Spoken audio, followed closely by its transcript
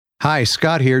Hi,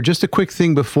 Scott here. Just a quick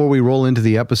thing before we roll into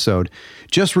the episode.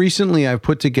 Just recently, I've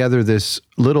put together this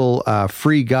little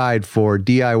free guide for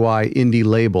DIY indie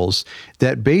labels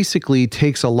that basically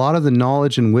takes a lot of the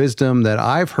knowledge and wisdom that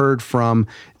I've heard from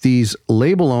these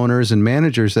label owners and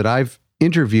managers that I've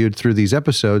interviewed through these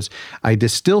episodes. I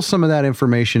distill some of that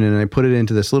information and I put it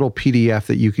into this little PDF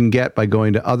that you can get by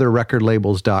going to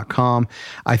otherrecordlabels.com.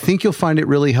 I think you'll find it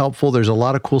really helpful. There's a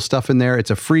lot of cool stuff in there.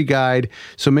 It's a free guide.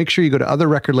 So make sure you go to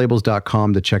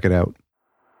otherrecordlabels.com to check it out.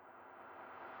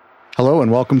 Hello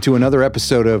and welcome to another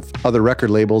episode of Other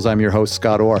Record Labels. I'm your host,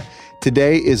 Scott Orr.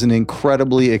 Today is an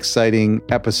incredibly exciting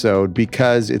episode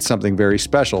because it's something very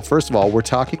special. First of all, we're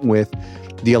talking with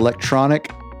the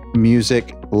electronic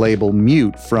music label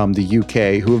Mute from the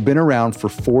UK, who have been around for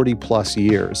 40 plus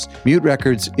years. Mute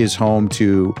Records is home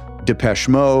to Depeche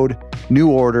Mode, New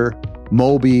Order,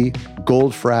 Moby,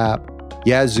 Goldfrapp,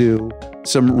 Yazoo,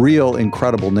 some real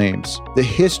incredible names. The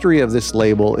history of this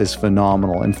label is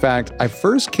phenomenal. In fact, I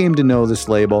first came to know this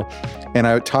label, and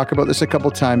I talk about this a couple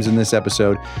times in this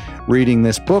episode, reading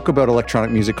this book about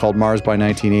electronic music called Mars by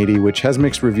 1980, which has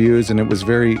mixed reviews, and it was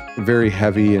very, very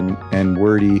heavy and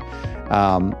wordy.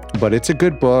 But it's a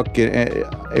good book.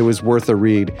 It was worth a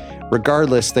read.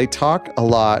 Regardless, they talk a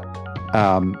lot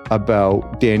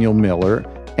about Daniel Miller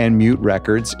and Mute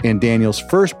Records and Daniel's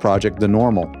first project, The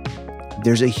Normal.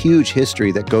 There's a huge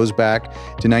history that goes back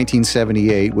to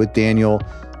 1978 with Daniel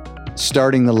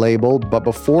starting the label, but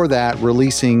before that,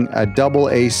 releasing a double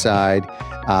A side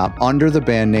under the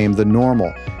band name The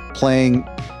Normal, playing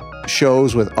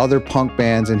shows with other punk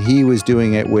bands, and he was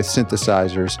doing it with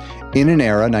synthesizers in an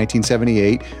era,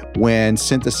 1978, when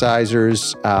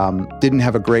synthesizers didn't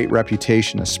have a great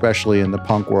reputation, especially in the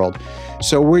punk world.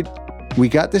 So we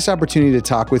got this opportunity to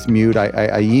talk with Mute.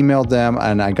 I emailed them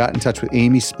and I got in touch with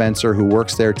Amy Spencer, who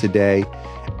works there today,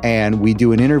 and we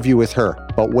do an interview with her.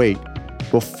 But wait,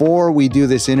 before we do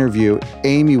this interview,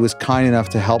 Amy was kind enough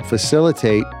to help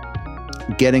facilitate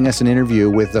getting us an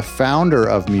interview with the founder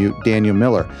of Mute, Daniel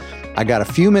Miller. I got a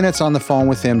few minutes on the phone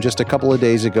with him just a couple of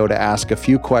days ago to ask a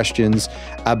few questions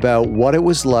about what it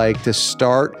was like to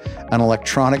start an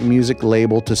electronic music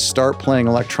label, to start playing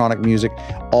electronic music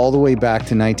all the way back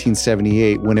to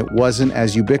 1978, when it wasn't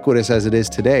as ubiquitous as it is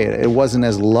today. It wasn't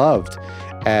as loved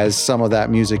as some of that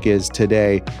music is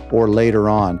today or later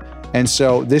on. And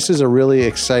so this is a really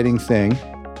exciting thing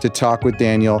to talk with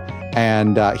Daniel.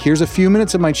 And here's a few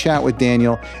minutes of my chat with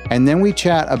Daniel, and then we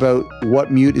chat about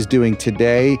what Mute is doing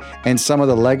today and some of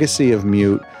the legacy of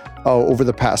Mute over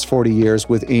the past 40 years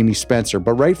with Amy Spencer.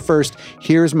 But right first,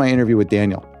 here's my interview with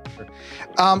Daniel.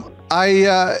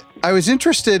 I was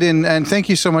interested in, and thank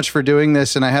you so much for doing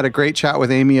this, and I had a great chat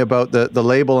with Amy about the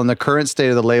label and the current state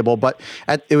of the label, but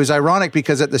it was ironic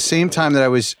because at the same time that I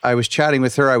was chatting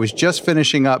with her, I was just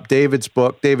finishing up David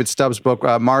Stubbs' book,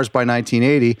 Mars by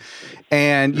 1980,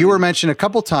 and you were mentioned a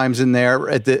couple times in there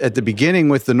at the beginning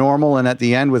with The Normal and at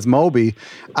the end with Moby,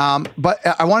 but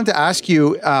I wanted to ask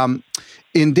you,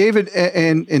 in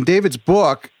David's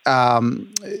book,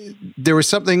 there was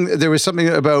something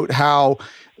about how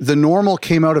The Normal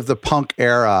came out of the punk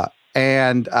era,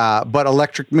 and but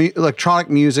electronic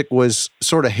music was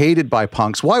sort of hated by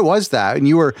punks. Why was that? And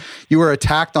you were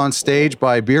attacked on stage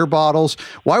by beer bottles.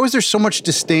 Why was there so much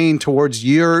disdain towards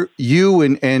you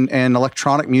and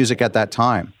electronic music at that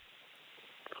time?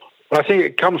 Well, I think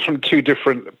it comes from two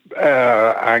different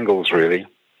angles, really.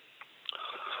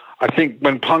 I think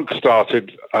when punk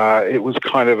started, it was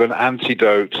kind of an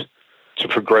antidote to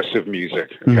progressive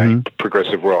music,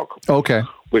 progressive rock,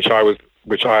 which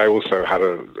I also had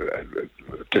a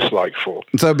dislike for.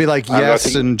 So it'd be like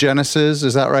Yes and Genesis,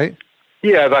 is that right?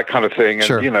 Yeah, that kind of thing, and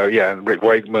sure. And Rick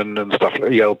Wakeman and stuff,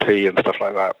 like ELP and stuff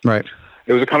like that. Right.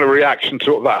 It was a kind of reaction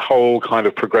to that whole kind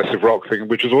of progressive rock thing,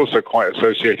 which was also quite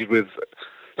associated with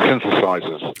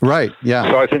synthesizers. Right. Yeah.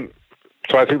 So I think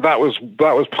that was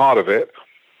part of it.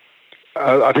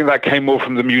 I think that came more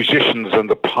from the musicians and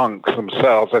the punks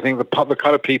themselves. I think the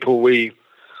kind of people we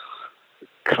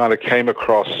kind of came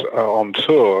across on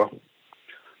tour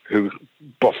who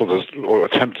bottled us or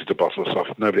attempted to bottle us off.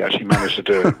 Nobody actually managed to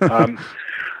do it.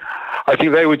 I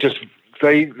think they were just,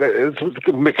 it's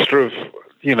a mixture of,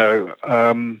 they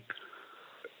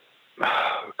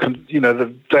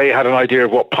had an idea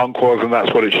of what punk was and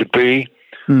that's what it should be.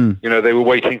 They were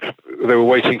waiting for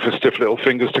Stiff Little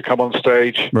Fingers to come on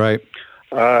stage. Right.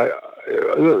 I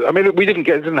mean, it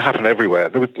didn't happen everywhere.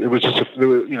 It was just,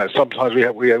 sometimes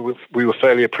we were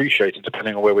fairly appreciated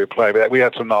depending on where we were playing. But we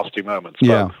had some nasty moments.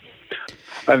 Yeah.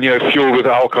 And, fueled with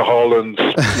alcohol and,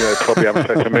 probably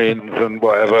amphetamines and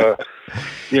whatever.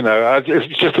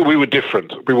 It's just that we were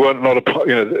different. We were not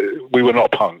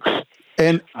punks.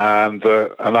 And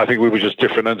I think we were just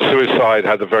different. And Suicide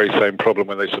had the very same problem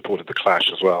when they supported the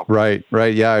Clash as well. Right.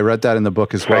 Yeah, I read that in the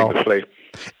book as well. Famously.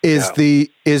 Is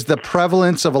the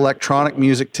prevalence of electronic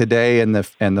music today and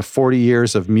the 40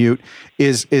 years of Mute,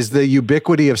 is the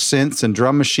ubiquity of synths and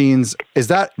drum machines, is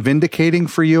that vindicating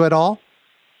for you at all?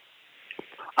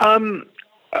 In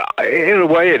a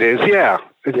way it is, yeah.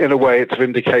 In a way it's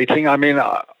vindicating. I mean,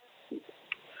 I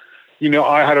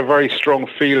had a very strong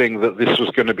feeling that this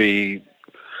was going to be,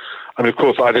 I mean, of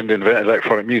course, I didn't invent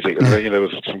electronic music. There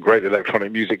was some great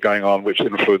electronic music going on, which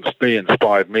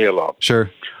inspired me a lot. Sure.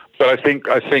 But I think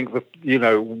that,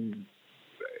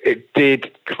 it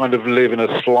did kind of live in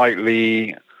a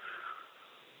slightly,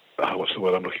 what's the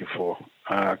word I'm looking for?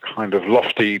 Kind of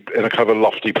lofty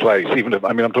place. I'm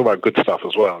talking about good stuff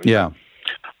as well. Yeah.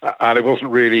 And it wasn't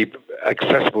really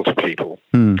accessible to people.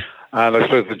 And I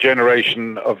suppose the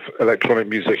generation of electronic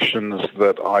musicians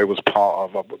that I was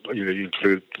part of, you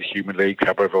include the Human League,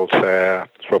 Cabaret Voltaire,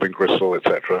 Robin Gristle,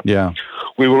 etc. Yeah.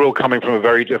 We were all coming from a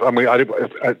very different, I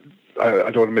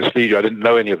don't want to mislead you. I didn't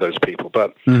know any of those people,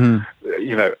 but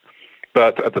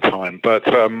but at the time,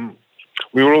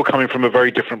 we were all coming from a very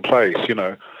different place,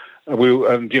 there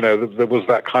was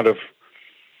that kind of,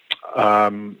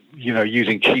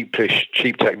 using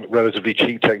relatively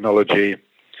cheap technology,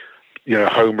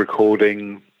 home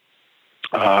recording,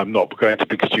 not going to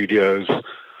big studios,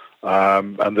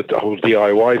 and the whole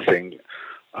DIY thing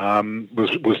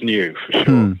was new for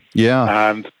sure.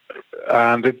 I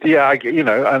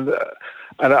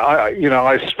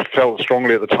felt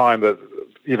strongly at the time that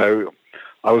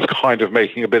I was kind of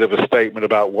making a bit of a statement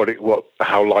about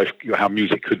how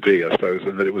music could be, I suppose,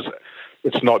 and that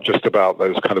it's not just about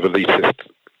those kind of elitist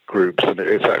groups, and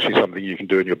it's actually something you can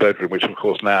do in your bedroom, which of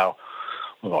course now,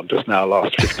 well, not just now,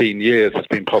 last 15 years, it's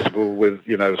been possible with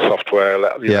software.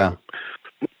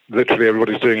 Literally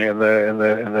everybody's doing it in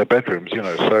their bedrooms.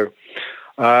 So.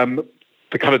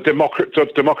 The kind of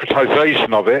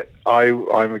democratization of it,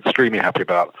 I'm extremely happy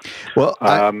about. Well,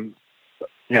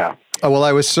 Well,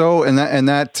 I was so in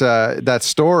that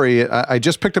story. I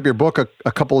just picked up your book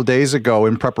a couple of days ago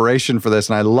in preparation for this,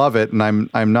 and I love it. And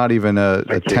I'm not even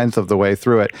a tenth of the way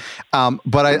through it.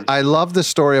 But I love the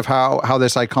story of how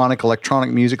this iconic electronic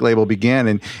music label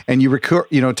began. And you record,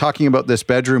 talking about this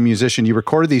bedroom musician, you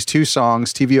recorded these two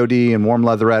songs, TVOD and Warm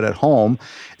Leatherette, at home.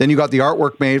 Then you got the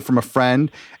artwork made from a friend.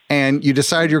 And you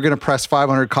decided you were going to press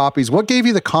 500 copies. What gave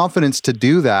you the confidence to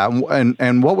do that?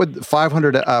 And what would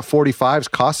 545s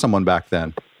cost someone back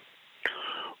then?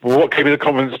 Well, what gave me the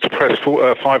confidence to press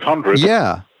 500?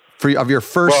 Yeah, of your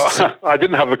first. Well, I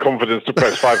didn't have the confidence to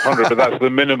press 500, but that's the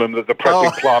minimum that the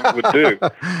pressing plant would do.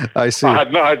 I see. I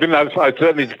didn't think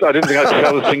I'd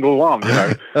sell a single one.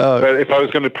 But if I was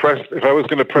going to press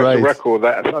right. the record,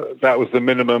 that was the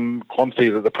minimum quantity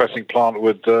that the pressing plant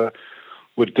would do,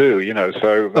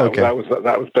 so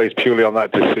that was based purely on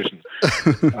that decision.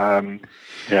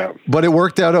 But it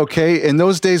worked out okay. In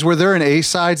those days, were there an A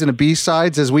sides and a B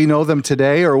sides as we know them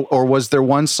today, or was there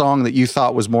one song that you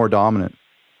thought was more dominant?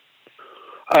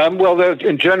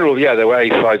 In general, there were A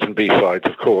sides and B sides,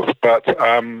 of course, but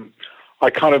I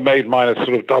kind of made mine a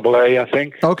sort of double A, I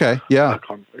think. Okay, yeah.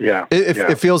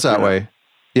 It feels that way.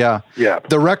 Yeah.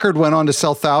 The record went on to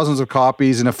sell thousands of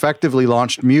copies and effectively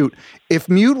launched Mute. If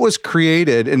Mute was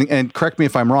created, and correct me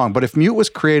if I'm wrong, but if Mute was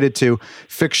created to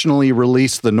fictionally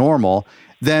release The Normal,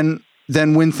 then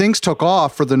when things took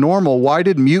off for The Normal, why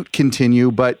did Mute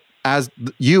continue, but as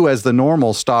The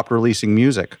Normal stopped releasing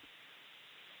music?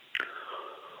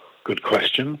 Good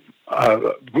question.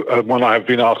 One I've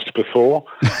been asked before.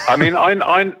 I mean,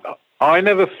 I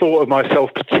never thought of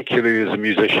myself particularly as a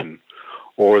musician.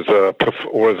 Or as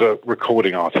a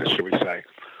recording artist, should we say?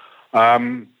 I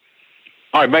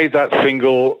made that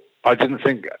single. I didn't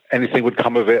think anything would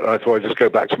come of it. I thought I'd just go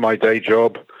back to my day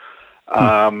job.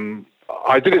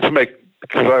 I did it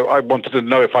because I wanted to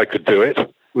know if I could do it.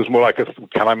 It was more like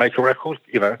can I make a record?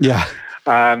 Yeah.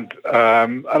 And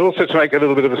also to make a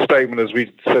little bit of a statement, as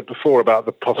we said before, about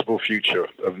the possible future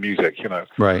of music.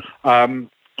 Right. And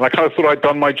I kind of thought I'd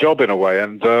done my job in a way,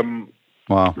 and.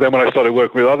 Wow. Then when I started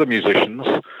working with other musicians,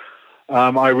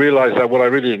 I realized that what I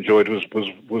really enjoyed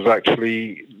was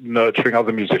actually nurturing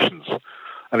other musicians,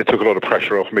 and it took a lot of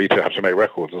pressure off me to have to make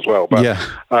records as well. But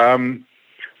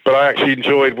but I actually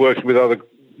enjoyed working with other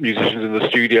musicians in the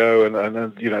studio and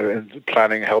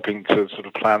helping to sort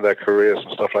of plan their careers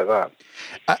and stuff like that.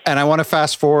 And I want to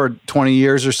fast forward 20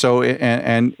 years or so,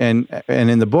 and in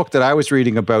the book that I was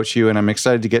reading about you, and I'm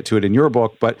excited to get to it in your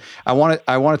book, but I want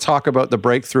to talk about the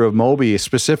breakthrough of Moby,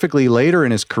 specifically later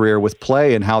in his career with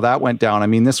Play and how that went down. I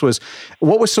mean,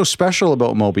 what was so special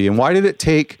about Moby, and why did it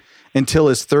take until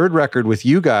his third record with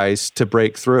you guys to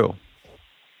break through.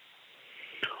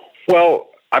 Well,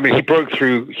 I mean, he broke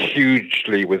through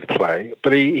hugely with Play,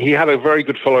 but he had a very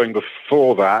good following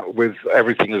before that with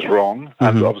Everything Is Wrong.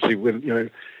 And obviously, when,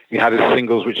 he had his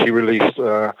singles, which he released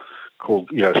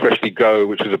called, especially Go,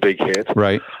 which was a big hit.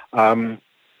 Right.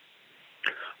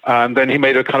 And then he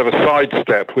made a kind of a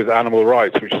sidestep with Animal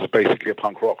Rights, which is basically a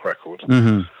punk rock record.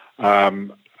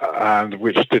 And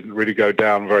which didn't really go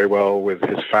down very well with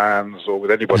his fans or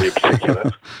with anybody in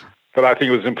particular. But I think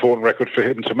it was an important record for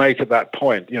him to make at that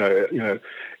point.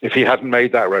 If he hadn't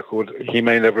made that record, he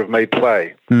may never have made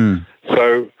Play.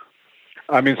 So,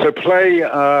 I mean, so Play.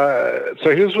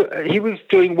 So he was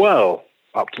doing well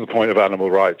up to the point of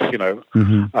Animal Rights. He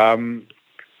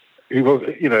was,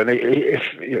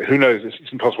 who knows?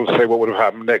 It's impossible to say what would have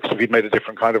happened next if he'd made a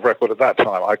different kind of record at that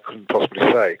time. I couldn't possibly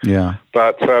say. Yeah.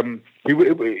 But he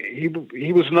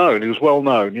was known. He was well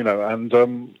known, and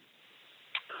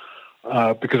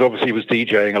because obviously he was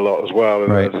DJing a lot as well.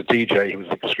 And as a DJ, he was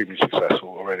extremely successful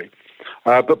already.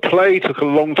 But Play took a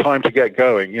long time to get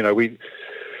going. We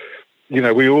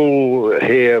all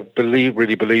here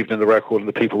really believed in the record, and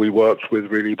the people we worked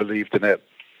with really believed in it.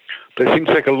 But it seemed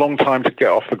to take a long time to get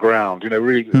off the ground.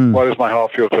 Really, Why Does My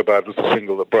Heart Feel So Bad was the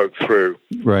single that broke through,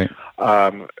 right?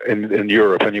 In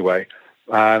Europe, anyway.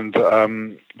 And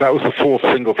that was the fourth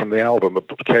single from the album that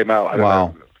came out. I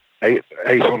don't know,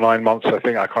 8 or 9 months, I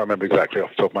think. I can't remember exactly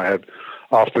off the top of my head.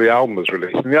 After the album was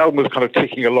released, and the album was kind of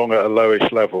ticking along at a lowish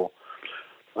level.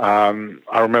 I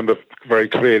remember very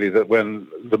clearly that when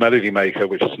the Melody Maker,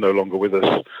 which is no longer with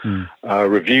us,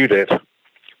 reviewed it.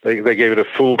 They gave it a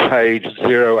full page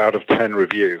 0 out of 10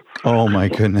 review. Oh my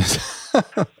goodness!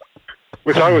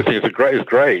 Which I always think is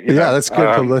great. That's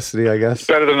good publicity, I guess.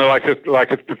 Better than like a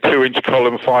 2-inch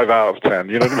column 5 out of 10.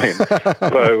 You know what I mean?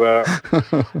 So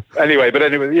anyway,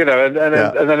 and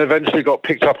then eventually got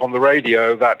picked up on the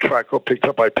radio. That track got picked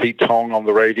up by Pete Tong on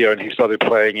the radio, and he started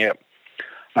playing it.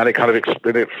 And it kind of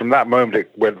from that moment, it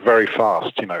went very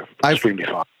fast, extremely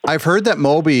fast. I've heard that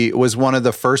Moby was one of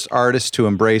the first artists to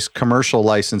embrace commercial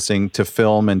licensing to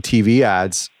film and TV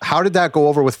ads. How did that go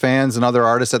over with fans and other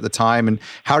artists at the time? And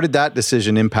how did that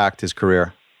decision impact his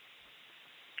career?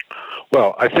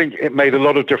 Well, I think it made a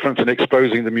lot of difference in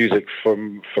exposing the music for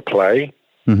Play.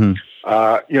 We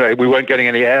weren't getting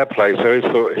any airplay, so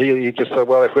he just said,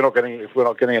 "Well, if we're not getting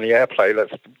any airplay,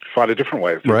 let's find a different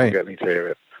way of getting to hear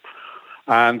it."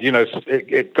 And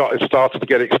it started to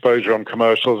get exposure on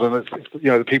commercials, and it's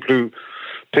the people who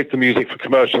pick the music for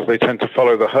commercials, they tend to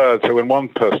follow the herd. So when one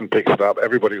person picks it up,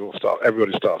 everybody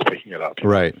starts picking it up.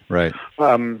 Right.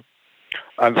 And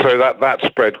so that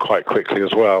spread quite quickly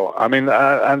as well. I mean,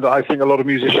 and I think a lot of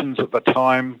musicians at the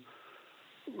time,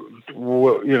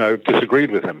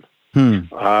 disagreed with him.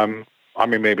 I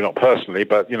mean, maybe not personally,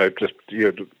 but because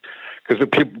the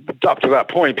people up to that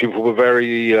point, people were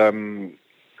very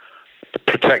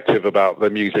protective about their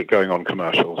music going on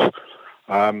commercials.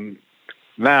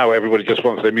 Now everybody just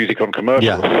wants their music on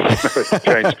commercials. It's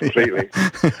changed completely.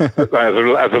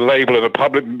 As a label and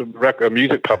a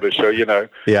music publisher,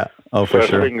 Yeah. Oh, for first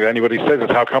sure. thing anybody says is,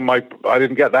 "How come I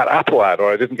didn't get that Apple ad,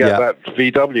 or I didn't get that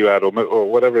VW ad, or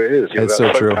whatever it is?" That's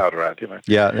that so true. powder ad.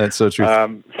 Yeah, that's so true.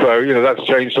 So that's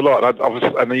changed a lot.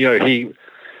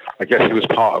 I guess he was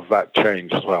part of that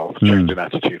change as well, change in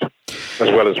attitude,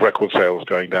 as well as record sales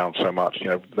going down so much,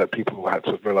 that people had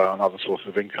to rely on other sources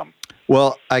of income.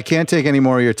 Well, I can't take any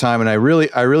more of your time, and I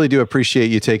really do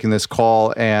appreciate you taking this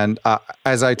call. And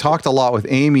as I talked a lot with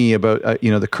Amy about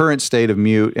the current state of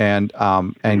Mute and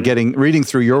reading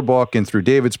through your book and through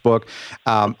David's book,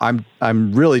 I'm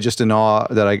really just in awe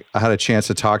that I had a chance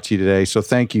to talk to you today. So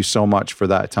thank you so much for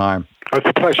that time. It's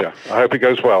a pleasure. I hope it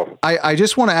goes well. I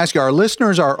just want to ask you, our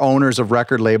listeners are owners of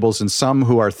record labels, and some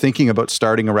who are thinking about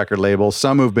starting a record label,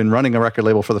 some who've been running a record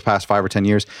label for the past 5 or 10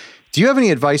 years. Do you have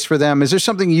any advice for them? Is there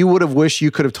something you would have wished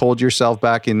you could have told yourself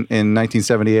back in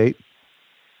 1978?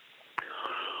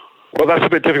 Well, that's a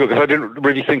bit difficult because I didn't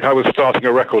really think I was starting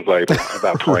a record label at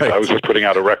that point. Right. I was just putting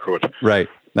out a record. Right.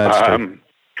 That's true.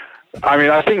 I mean,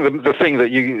 I think the thing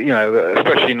that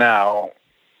especially now,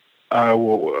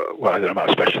 well, I don't know about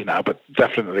especially now, but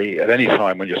definitely at any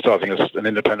time when you're starting an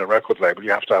independent record label,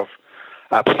 you have to have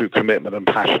absolute commitment and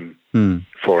passion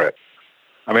for it.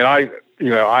 I mean, I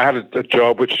had a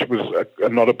job which was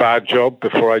not a bad job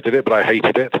before I did it, but I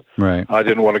hated it. Right. I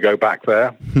didn't want to go back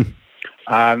there.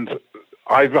 And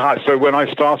so when I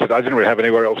started, I didn't really have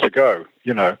anywhere else to go,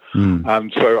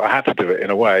 and so I had to do it in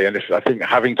a way. And I think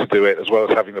having to do it as well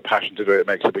as having the passion to do it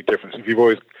makes a big difference. If you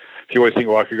always think,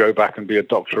 well, I could go back and be a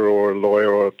doctor or a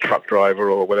lawyer or a truck driver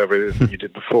or whatever it is that you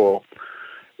did before,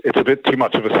 it's a bit too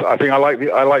much of a. I think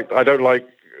I don't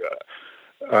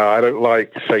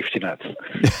like safety nets.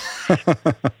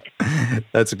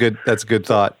 That's a good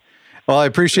thought. Well, I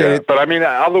appreciate it. But I mean,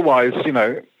 otherwise,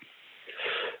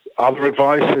 other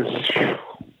advice is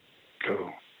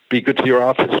be good to your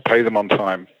artists, pay them on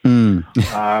time.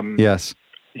 Yes.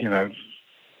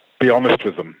 Be honest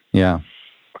with them. Yeah.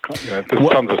 There's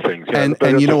tons of things.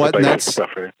 And you know what?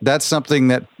 That's something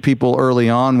that people early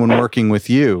on when working with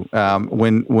you,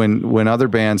 when other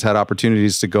bands had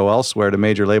opportunities to go elsewhere to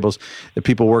major labels, that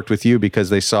people worked with you because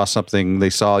they saw something, they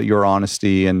saw your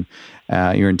honesty and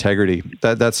your integrity.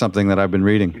 That's something that I've been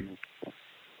reading.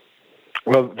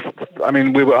 Well, I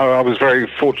mean, I was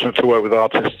very fortunate to work with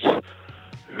artists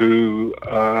who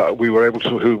we were able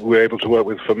to work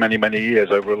with for many, many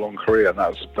years over a long career, and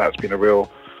that's been a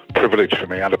real privilege for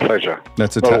me and a pleasure.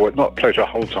 That's not pleasure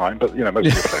whole time, but mostly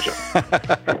a pleasure.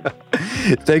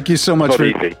 Thank you so much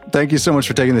Thank you so much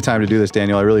for taking the time to do this,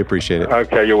 Daniel. I really appreciate it.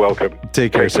 Okay, you're welcome.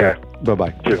 Take care, sir.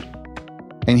 Bye-bye. Cheers.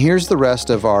 And here's the rest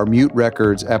of our Mute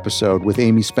Records episode with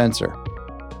Amy Spencer.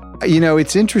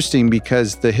 It's interesting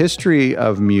because the history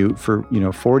of Mute for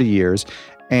 40 years,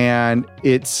 and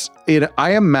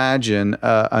I imagine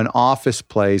an office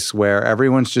place where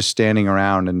everyone's just standing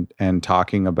around and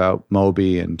talking about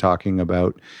Moby and talking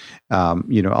about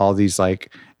all these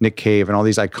like Nick Cave and all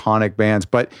these iconic bands.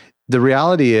 But the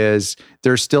reality is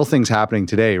there's still things happening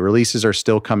today. Releases are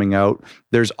still coming out.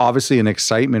 There's obviously an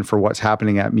excitement for what's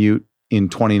happening at Mute in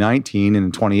 2019 and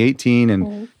in 2018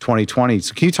 and 2020.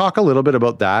 So can you talk a little bit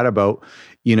about that, about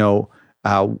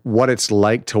what it's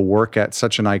like to work at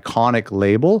such an iconic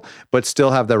label, but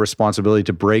still have the responsibility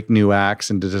to break new acts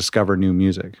and to discover new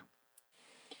music?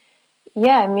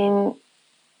 Yeah, I mean,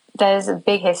 there's a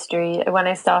big history. When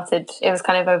I started, it was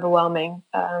kind of overwhelming.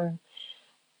 I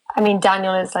mean,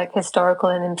 Daniel is like historical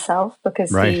in himself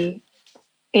because he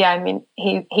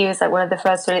was like one of the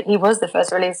first. He was the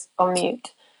first release on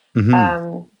Mute.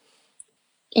 Mm-hmm.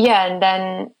 And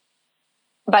then.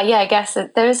 But yeah, I guess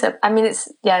there is it's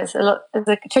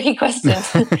a tricky question.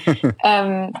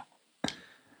 I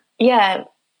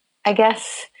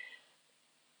guess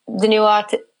the new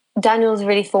Daniel's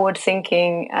really forward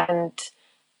thinking and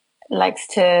likes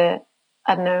to,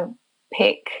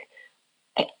 pick.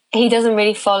 He doesn't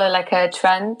really follow like a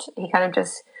trend. He kind of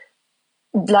just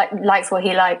likes what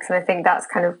he likes. And I think that's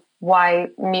kind of why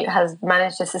Mute has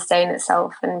managed to sustain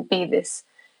itself and be this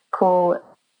cool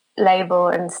label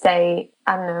and stay,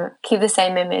 keep the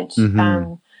same image.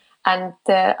 Mm-hmm. And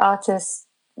the artists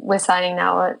we're signing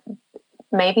now are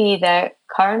maybe they're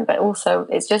current, but also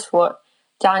it's just what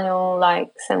Daniel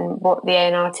likes and what the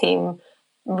A&R team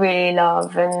really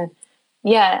love. And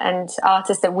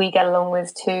artists that we get along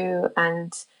with too.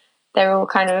 And they're all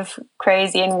kind of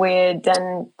crazy and weird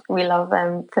and we love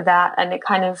them for that. And it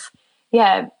kind of,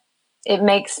 it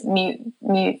makes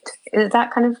Mute. Is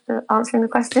that kind of answering the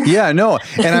question? Yeah, no,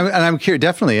 and I'm curious,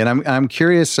 definitely, and I'm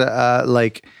curious.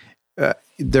 I'm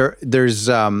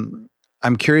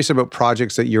curious about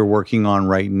projects that you're working on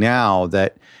right now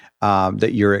that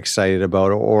you're excited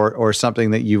about, or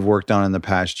something that you've worked on in the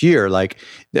past year. Like,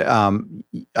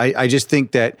 I just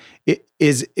think that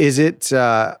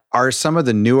are some of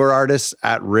the newer artists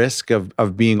at risk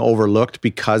of being overlooked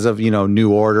because of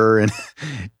New Order and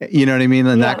you know what I mean,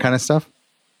 and that kind of stuff?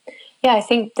 Yeah, I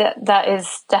think that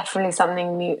is definitely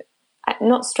something Mute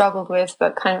not struggled with,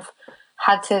 but kind of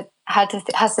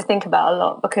has to think about a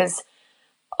lot, because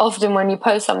often when you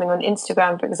post something on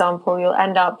Instagram, for example, you'll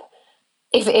end up,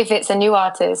 if it's a new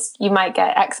artist, you might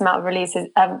get X amount of releases,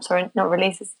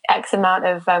 X amount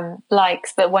of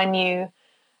likes, but when you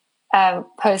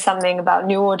post something about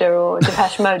New Order or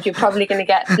Depeche Mode, you're probably going to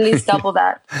get at least double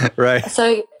that. Right.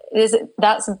 So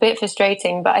that's a bit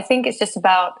frustrating, but I think it's just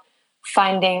about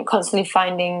constantly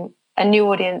finding a new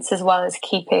audience as well as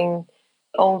keeping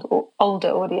older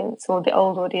audience, or the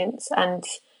old audience. And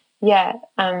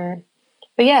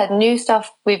new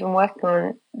stuff we've been working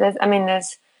on.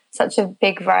 There's such a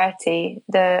big variety.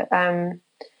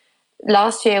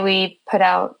 Last year we put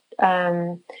out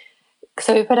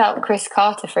Chris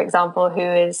Carter, for example, who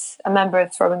is a member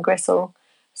of Throbbing Gristle,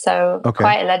 so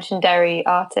quite a legendary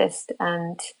artist,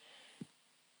 and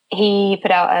he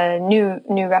put out a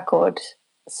new record.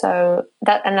 So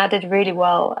that did really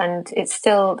well, and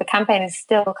the campaign is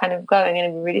still kind of going,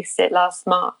 and we released it last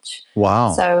March.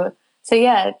 Wow. So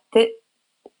the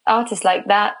artists like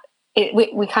that,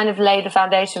 we kind of lay the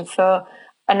foundation for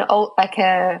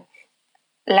a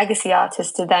legacy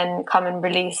artist to then come and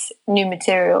release new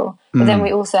material. But then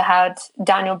we also had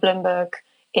Daniel Blumberg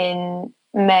in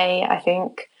May, I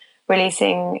think,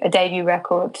 releasing a debut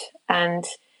record, and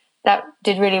that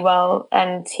did really well,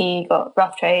 and he got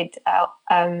Rough Trade out,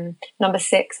 number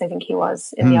 6, I think he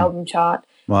was, in the album chart.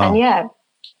 Wow. And yeah,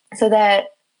 so they're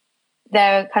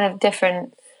kind of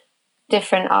different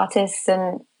artists.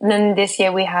 And then this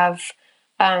year we have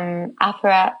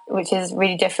Apparat, which is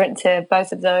really different to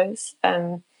both of those.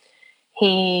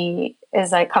 He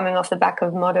is like coming off the back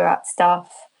of Moderat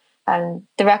stuff, and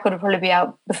the record will probably be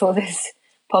out before this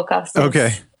podcast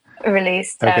is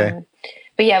released. Okay.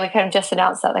 But yeah, we kind of just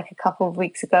announced that like a couple of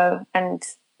weeks ago, and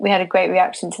we had a great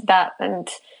reaction to that. And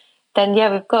then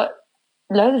yeah, we've got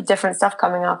loads of different stuff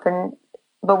coming up,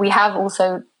 but we have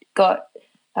also got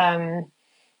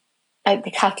like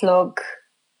the catalog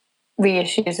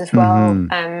reissues as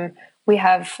well. We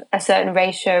have A Certain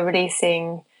Ratio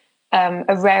releasing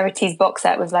a rarities box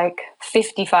set with like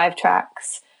 55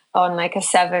 tracks on like a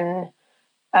 7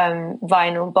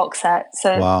 vinyl box set.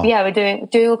 So yeah, we're doing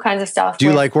all kinds of stuff. Do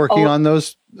you like working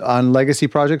on legacy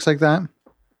projects like that?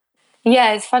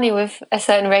 Yeah, it's funny with A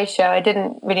Certain Ratio. I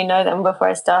didn't really know them before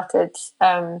I started.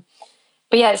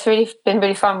 But yeah, it's been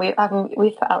really fun. We've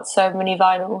put out so many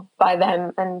vinyl by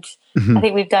them, and I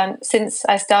think we've done, since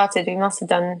I started, we must have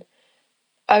done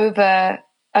over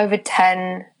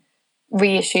 10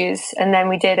 reissues, and then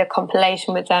we did a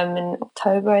compilation with them in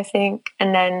October, I think,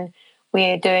 and then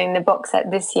we're doing the box set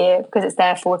this year because it's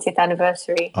their 40th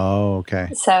anniversary. Oh, okay.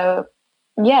 So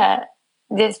yeah,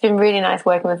 it's been really nice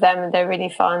working with them, and they're really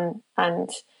fun. And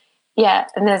yeah,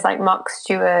 and there's like Mark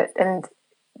Stewart and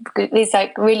these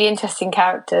like really interesting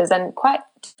characters and quite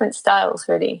different styles,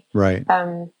 really. Right.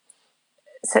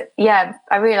 So yeah,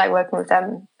 I really like working with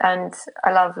them, and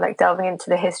I love like delving into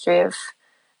the history of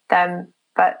them.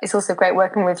 But it's also great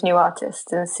working with new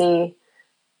artists and seeing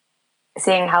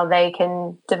how they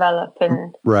can develop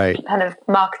and kind of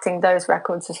marketing those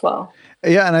records as well.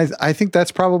 Yeah, and I think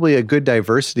that's probably a good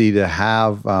diversity to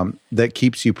have that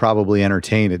keeps you probably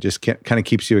entertained. It just kind of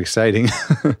keeps you exciting.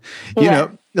 you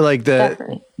know, like it's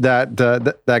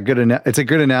a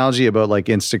good analogy about like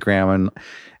Instagram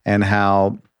and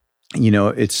how, you know,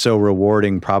 it's so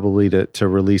rewarding probably to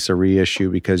release a reissue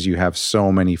because you have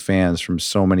so many fans from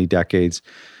so many decades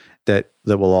that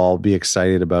will all be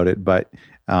excited about it. But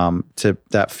to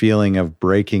that feeling of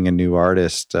breaking a new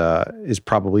artist is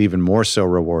probably even more so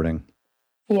rewarding.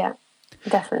 Yeah,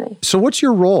 definitely. So what's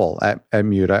your role at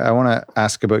Mute? I want to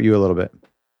ask about you a little bit.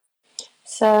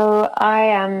 So I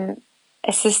am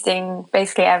assisting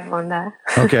basically everyone there.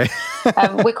 Okay.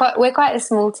 We're quite a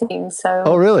small team. So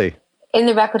oh, really? In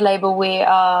the record label, we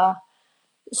are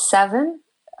 7,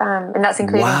 and that's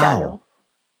including Daniel.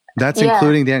 That's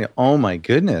including Daniel. Oh my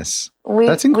goodness.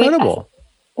 That's incredible.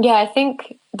 I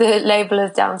think the label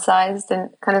is downsized and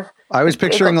kind of... I was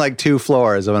picturing like 2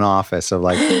 floors of an office of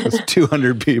like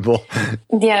 200 people.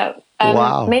 Yeah.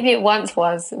 Wow. Maybe it once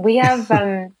was. We have,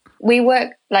 we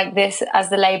work like this as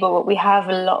the label, but we have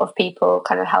a lot of people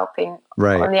kind of helping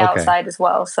on the outside as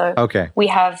well. So we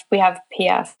have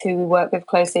PF who we work with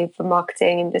closely for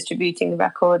marketing and distributing the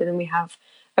record, and then we have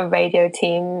a radio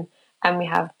team and we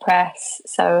have press.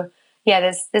 So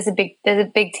yeah, there's a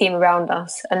big team around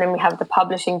us, and then we have the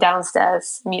publishing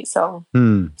downstairs, Mute Song.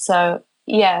 So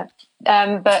yeah,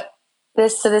 but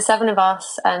there's 7 of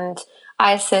us, and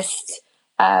I assist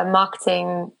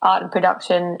marketing, art and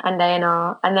production, and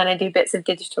A&R, and then I do bits of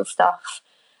digital stuff,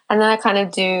 and then I kind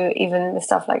of do even the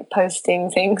stuff like posting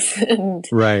things and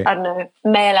I don't know,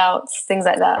 mail outs, things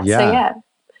like that. So yeah,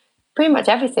 pretty much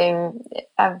everything.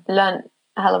 I've learned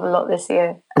a hell of a lot this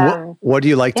year. What do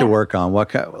you like to work on?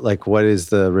 What is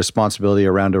the responsibility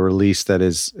around a release that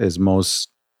is most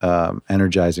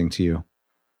energizing to you?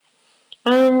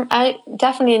 I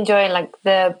definitely enjoy like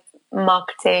the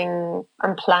marketing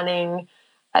and planning,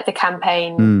 like the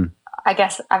campaign. I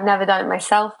guess I've never done it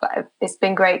myself, but it's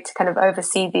been great to kind of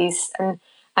oversee these and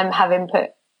have input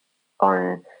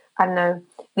on, I don't know,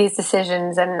 these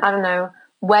decisions, and I don't know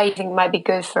where you think might be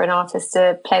good for an artist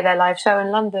to play their live show in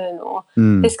London or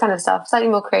this kind of stuff, slightly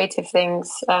more creative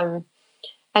things. And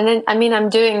then, I mean, I'm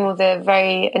doing all the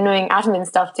very annoying admin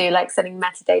stuff too, like setting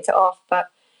metadata off, but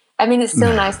I mean, it's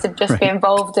still nice to just be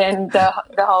involved in the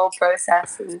whole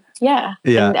process. And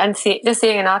and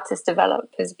seeing an artist develop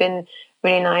has been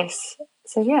really nice.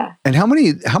 So yeah. And how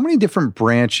many different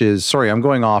branches? Sorry, I'm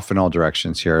going off in all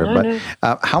directions here.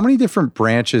 How many different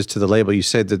branches to the label? You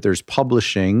said that there's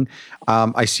publishing.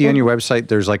 I see on your website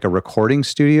there's like a recording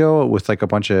studio with like a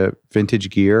bunch of vintage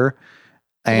gear,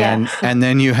 and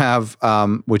then you have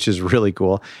which is really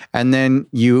cool. And then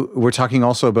we're talking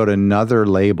also about another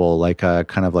label, like a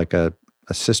kind of like a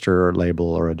sister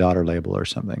label or a daughter label or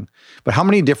something. But how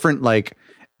many different like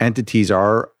entities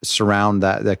surround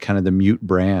that kind of the Mute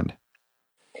brand?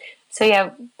 So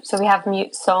yeah, so we have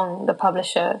Mute Song, the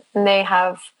publisher, and they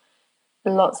have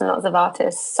lots and lots of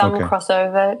artists. Some cross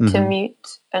over to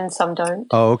Mute and some don't.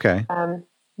 Oh, okay.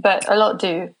 But a lot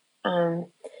do. So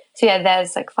yeah,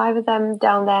 there's like 5 of them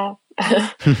down there.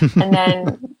 And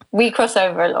then we cross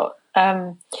over a lot.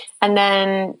 And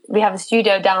then we have a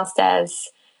studio downstairs,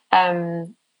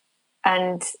 and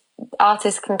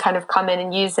artists can kind of come in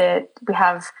and use it. We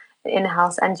have an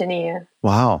in-house engineer.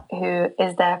 Wow. Who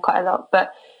is there quite a lot,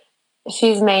 but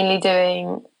she's mainly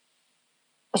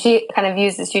she kind of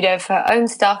uses the studio for her own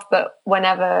stuff, but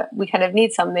whenever we kind of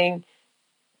need something,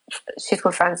 she's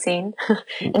called Francine,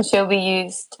 and she'll be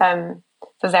used for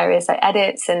various like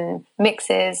edits and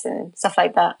mixes and stuff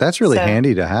like that. That's really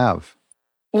handy to have.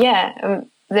 Yeah.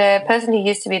 The person who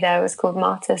used to be there was called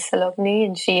Marta Salogny,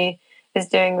 and she is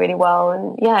doing really well.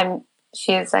 And yeah,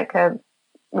 she is like a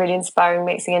really inspiring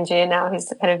mixing engineer now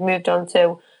who's kind of moved on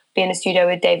to be in a studio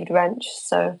with David Wrench.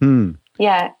 So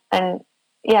yeah, and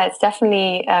yeah, it's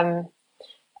definitely a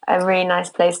really nice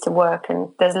place to work, and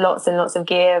there's lots and lots of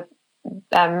gear.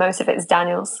 Most of it is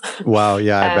Daniel's. Wow,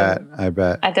 yeah, I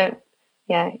bet.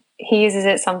 Yeah, he uses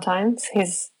it sometimes.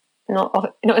 He's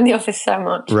not in the office so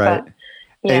much. Right. But,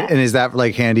 yeah. And is that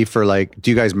like handy for like,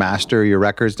 do you guys master your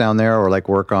records down there or like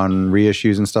work on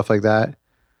reissues and stuff like that?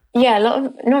 Yeah, a lot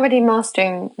of, not really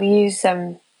mastering. We use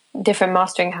different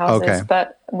mastering houses,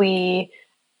 but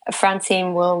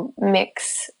Francine will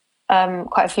mix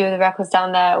quite a few of the records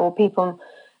down there, or people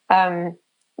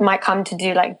might come to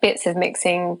do like bits of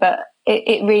mixing, but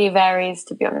it really varies,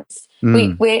 to be honest.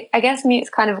 We I guess Mute's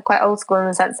kind of quite old school in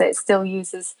the sense that it still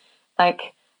uses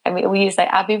like, we use like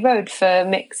Abbey Road for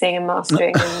mixing and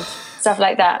mastering and stuff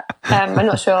like that. I'm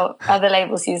not sure other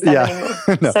labels use that anymore.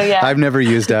 No, so yeah, I've never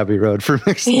used Abbey Road for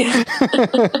mixing. Yeah.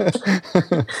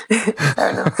 Fair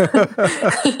enough.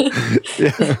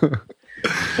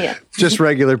 Yeah. Just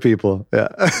regular people. Yeah.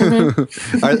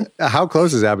 How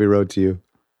close is Abbey Road to you?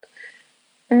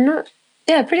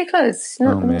 Pretty close.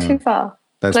 Not too far.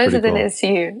 That's closer cool. than it is to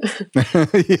you.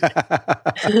 Yeah.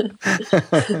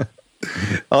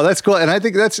 Oh, that's cool. And I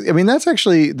think that's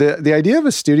actually the idea of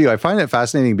a studio. I find it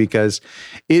fascinating because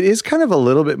it is kind of a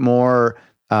little bit more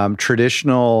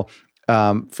traditional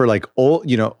for like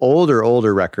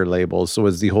older record labels. So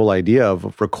it's the whole idea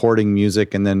of recording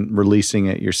music and then releasing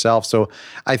it yourself. So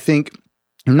I think,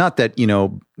 not that,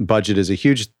 budget is a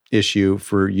huge issue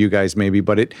for you guys maybe,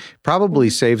 but it probably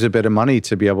saves a bit of money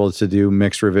to be able to do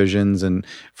mixed revisions and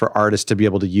for artists to be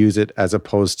able to use it as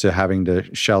opposed to having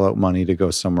to shell out money to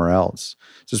go somewhere else.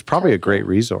 So it's probably a great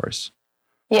resource.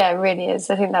 Yeah, it really is.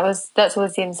 I think that's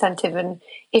always the incentive. And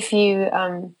if you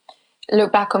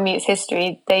look back on Mute's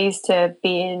history, they used to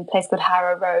be in a place called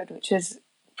Harrow Road, which is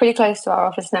pretty close to our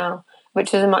office now,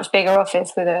 which is a much bigger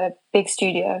office with a big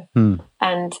studio.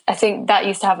 And I think that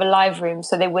used to have a live room,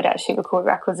 so they would actually record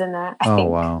records in there, I think.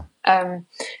 Wow.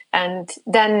 And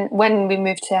then when we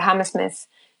moved to Hammersmith,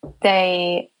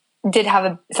 they did have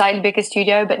a slightly bigger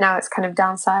studio, but now it's kind of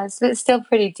downsized. But it's still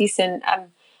pretty decent.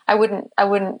 I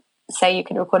wouldn't say you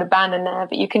can record a band in there,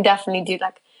 but you can definitely do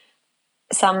like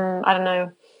some, I don't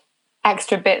know,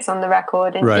 extra bits on the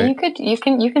record, and right. you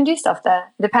can do stuff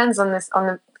there. Depends on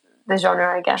the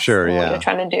genre, I guess. Sure, what yeah. you're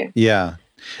trying to do. Yeah.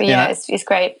 But yeah, it's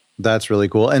great. That's really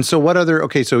cool. And so what other,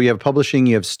 so you have publishing,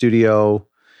 you have studio,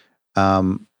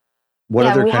 what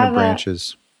other kind of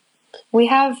branches? We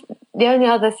have, the only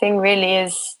other thing really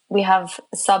is we have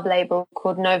a sub-label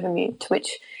called Novamute,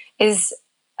 which is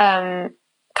kind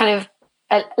of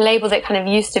a label that kind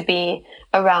of used to be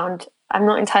around. I'm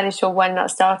not entirely sure when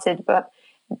that started, but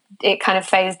it kind of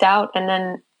phased out, and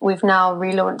then we've now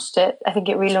relaunched it. I think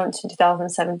it relaunched in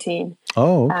 2017.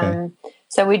 Oh, okay.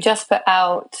 So we just put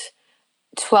out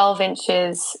 12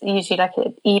 inches, usually like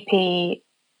an EP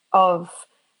of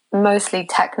mostly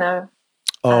techno.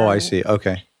 Oh, I see.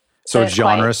 Okay. So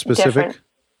genre specific? Different.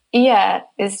 Yeah,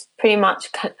 it's pretty much,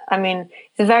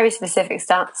 it's a very specific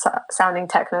sounding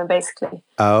techno, basically.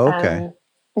 Oh, okay.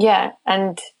 Yeah,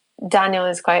 and Daniel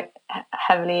is quite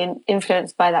heavily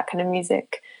influenced by that kind of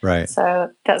music. Right.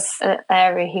 So that's an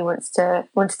area he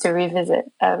wanted to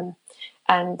revisit.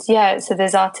 And yeah, so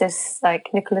there's artists like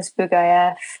Nicholas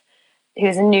Bugayev,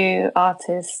 who's a new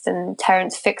artist, and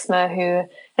Terence Fixmer, who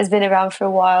has been around for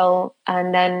a while,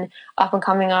 and then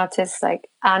up-and-coming artists like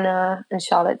Anna and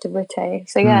Charlotte de Witte.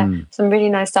 So yeah, some really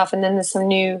nice stuff. And then there's some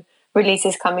new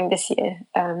releases coming this year.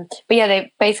 But yeah,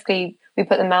 we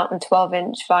put them out on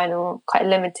 12-inch vinyl, quite a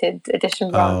limited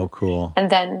edition run. Oh, cool. And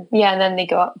then they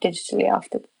go up digitally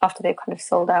after they've kind of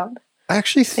sold out. I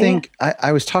actually think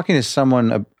I was talking to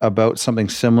someone about something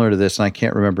similar to this, and I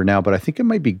can't remember now, but I think it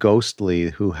might be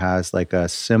Ghostly who has like a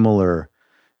similar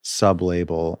sub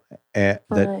label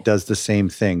that does the same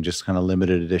thing, just kind of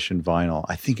limited edition vinyl.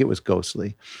 I think it was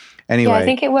Ghostly. Anyway, yeah, I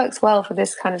think it works well for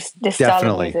this style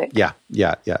of music. Yeah,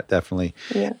 definitely.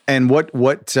 Yeah. And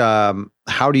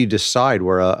how do you decide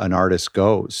where an artist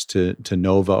goes to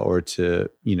Nova or to,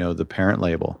 the parent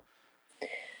label?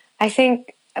 I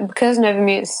think because Nova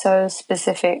Mute is so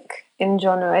specific in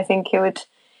genre, I think it would.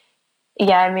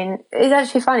 Yeah, I mean, it's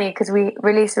actually funny because we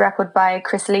released a record by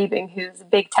Chris Liebing, who's a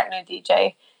big techno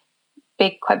DJ,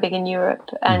 quite big in Europe,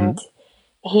 and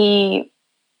he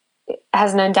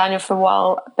has known Daniel for a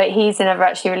while, but he's never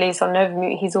actually released on Nova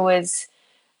Mute. He's always,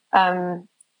 he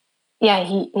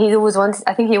always wanted.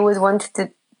 I think he always wanted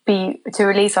to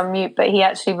release on Mute, but he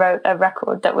actually wrote a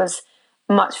record that was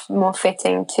much more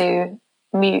fitting to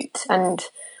Mute, and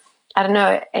I don't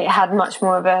know, it had much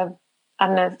more of a, I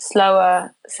don't know,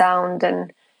 slower sound,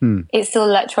 and it's still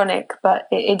electronic, but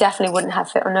it definitely wouldn't have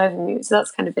fit on Nova Mute. So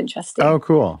that's kind of interesting. Oh,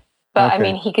 cool. But okay. I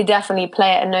mean, he could definitely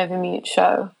play at a Nova Mute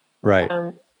show. Right.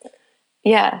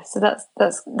 Yeah. So that's.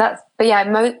 But yeah,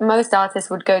 most artists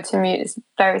would go to Mute. It's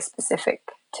very specific,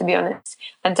 to be honest.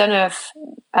 I don't know if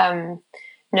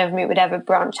Nova Mute would ever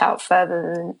branch out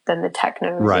further than the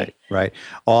techno. Really. Right.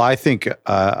 Well, I think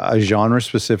a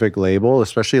genre-specific label,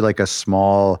 especially like a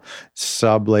small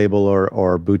sub-label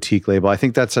or boutique label, I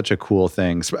think that's such a cool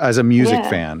thing. As a music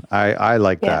fan, I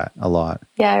like that a lot.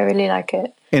 Yeah, I really like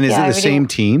it. And is it the same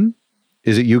team?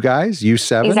 Is it you guys? You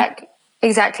seven?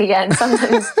 Exactly. Yeah, and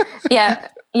sometimes, yeah.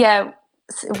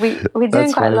 We're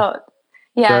doing quite a lot.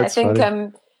 Yeah, that's I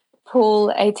think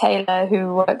Paul A. Taylor,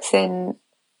 who works in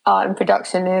art and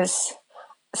production, is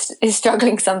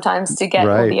struggling sometimes to get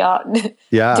all the art, do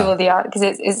all the art, because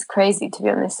it's crazy, to be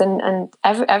honest. And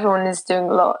everyone is doing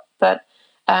a lot, but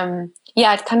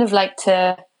I'd kind of like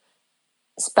to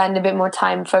spend a bit more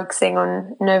time focusing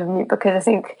on Nova Mute, because I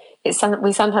think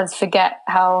we sometimes forget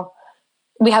how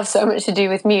we have so much to do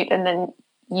with Mute, and then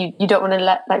you don't want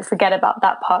to forget about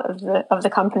that part of the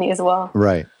company as well.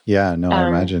 Right. Yeah. No, I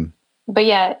imagine. But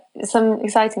yeah, some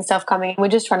exciting stuff coming. We're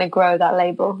just trying to grow that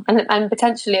label, and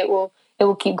potentially it will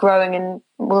keep growing, and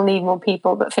we'll need more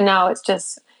people. But for now, it's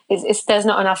there's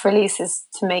not enough releases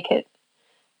to make it.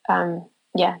 To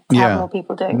have more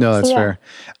people doing. No, that's fair.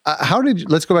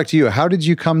 Let's go back to you. How did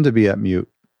you come to be at Mute?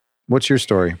 What's your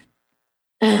story?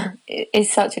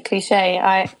 It's such a cliche.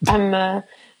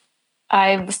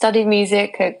 I studied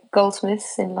music at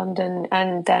Goldsmiths in London,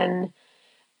 and then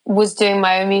was doing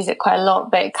my own music quite a lot,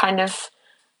 but it kind of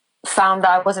found that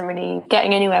I wasn't really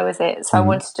getting anywhere with it. So I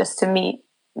wanted just to meet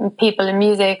people in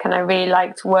music, and I really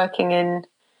liked working in.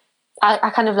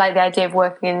 I kind of like the idea of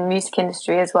working in the music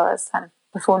industry as well as kind of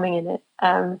performing in it.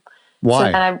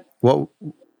 Why? So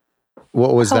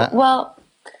what was that?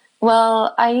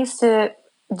 Well, I used to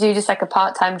do just like a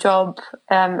part-time job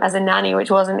as a nanny, which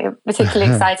wasn't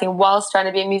particularly exciting whilst trying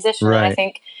to be a musician. Right. And I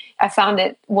think I found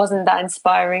it wasn't that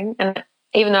inspiring. And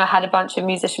even though I had a bunch of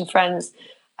musician friends,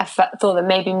 I thought that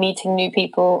maybe meeting new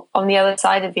people on the other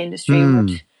side of the industry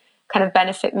would kind of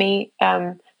benefit me.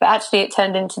 But actually it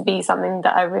turned into be something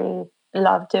that I really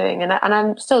love doing. And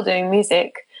I'm still doing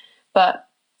music, but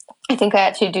I think I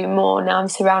actually do more now. I'm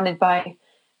surrounded by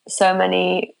so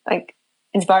many like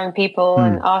inspiring people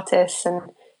and artists, and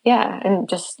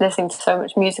just listening to so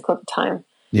much music all the time.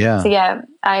 Yeah.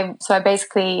 So I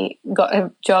basically got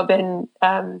a job in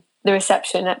the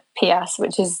reception at PS,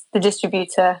 which is the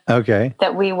distributor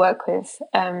that we work with.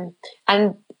 And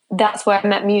that's where I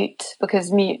met Mute,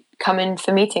 because Mute come in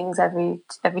for meetings every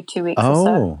 2 weeks or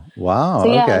so. Oh, wow.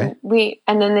 So okay.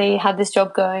 And then they had this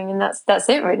job going, and that's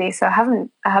it really. So I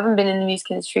haven't been in the music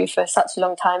industry for such a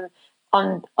long time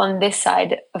on this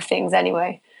side of things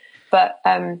anyway. But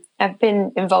I've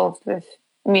been involved with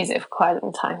music for quite a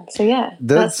long time. So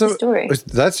that's the story.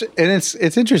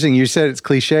 It's interesting. You said it's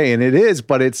cliche, and it is,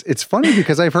 but it's funny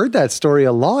because I've heard that story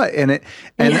a lot. And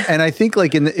I think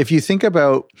like if you think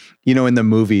about, in the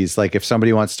movies, like if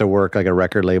somebody wants to work like a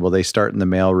record label, they start in the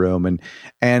mailroom,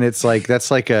 and it's like, that's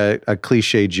like a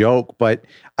cliche joke, but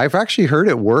I've actually heard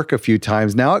it work a few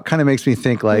times. Now it kind of makes me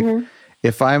think like,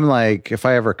 if I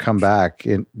ever come back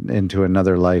into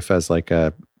another life as like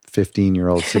a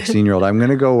 15-year-old, 16-year-old, I'm going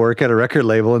to go work at a record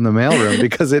label in the mailroom,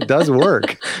 because it does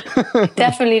work. It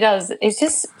definitely does. It's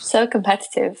just so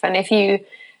competitive. And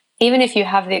even if you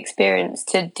have the experience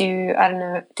to do, I don't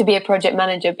know, to be a project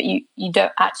manager, but you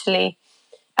don't actually,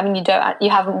 you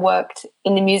haven't worked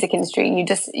in the music industry. You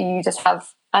just have,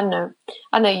 I don't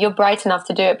know, you're bright enough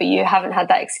to do it, but you haven't had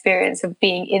that experience of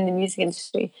being in the music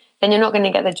industry, then you're not going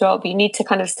to get the job. You need to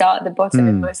kind of start at the bottom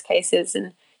in most cases,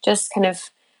 and just kind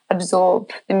of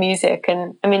absorb the music.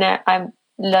 And I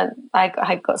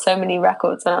I got so many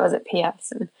records when I was at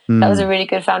PS, and that was a really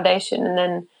good foundation. And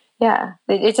then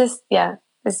it's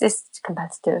just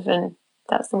competitive, and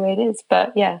that's the way it is.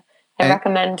 But I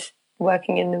recommend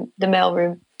working in the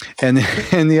mailroom. And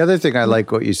the other thing I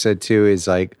like what you said too is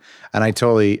like, and I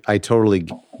totally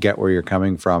get where you're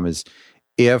coming from, is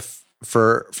if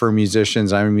for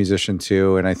musicians, I'm a musician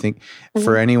too, and I think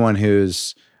for anyone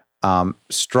who's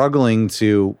struggling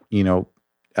to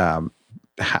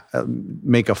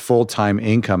make a full-time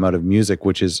income out of music,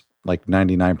 which is like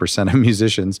 99% of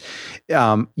musicians,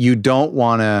 you don't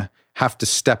want to have to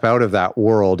step out of that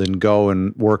world and go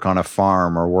and work on a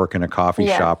farm or work in a coffee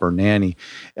shop or nanny.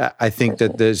 I think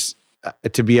that there's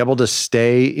to be able to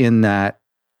stay in that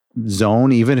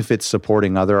zone, even if it's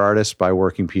supporting other artists by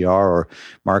working PR or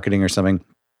marketing or something.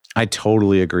 I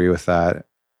totally agree with that.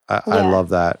 I love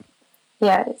that.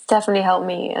 Yeah, it's definitely helped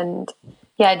me. And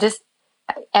just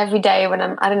every day when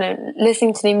I'm, I don't know,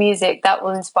 listening to new music, that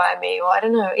will inspire me. Or I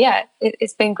don't know. Yeah,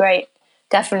 it's been great.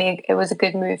 Definitely, it was a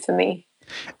good move for me.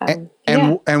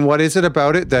 And what is it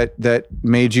about it that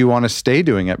made you want to stay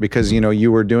doing it? Because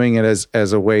you were doing it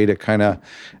as a way to kind of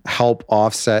help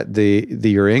offset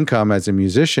your income as a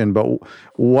musician. But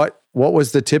what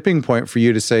was the tipping point for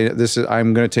you to say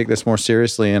I'm going to take this more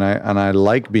seriously, and I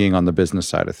like being on the business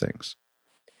side of things?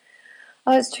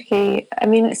 Oh, it's tricky. I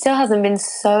mean, it still hasn't been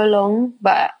so long,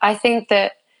 but I think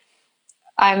that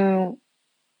I'm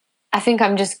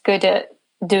just good at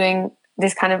doing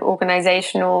this kind of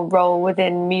organizational role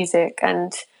within music.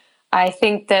 And I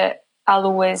think that I'll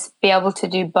always be able to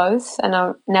do both, and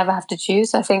I'll never have to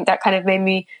choose. I think that kind of made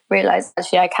me realize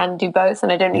actually I can do both,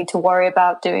 and I don't need to worry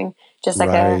about doing just like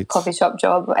a coffee shop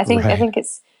job. I think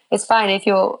it's fine if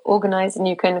you're organized and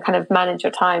you can kind of manage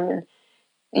your time, and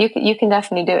you can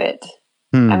definitely do it.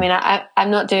 I mean, I'm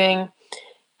not doing,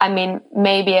 I mean,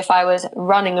 maybe if I was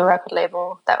running a record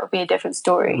label, that would be a different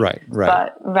story. Right.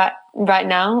 But right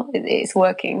now it's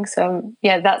working. So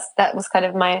that was kind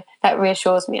of that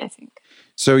reassures me, I think.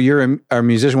 So you're a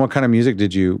musician. What kind of music do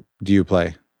you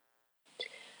play?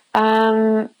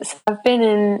 So I've been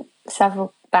in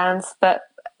several bands, but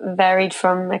varied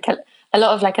from like a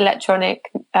lot of like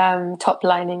electronic top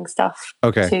lining stuff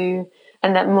to,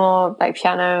 and then more like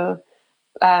piano,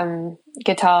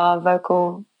 guitar,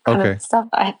 vocal kind of stuff.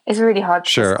 It's really hard.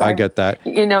 Sure, I get that.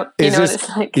 You know what it's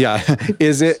like. Yeah.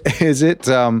 Is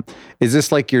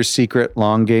this like your secret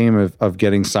long game of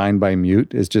getting signed by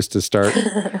Mute? Is just to start?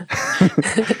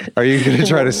 Are you going to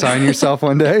try to sign yourself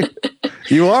one day?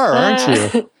 You are, aren't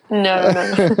you? No.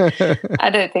 I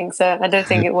don't think so. I don't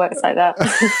think it works like that.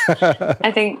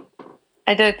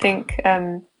 I don't think.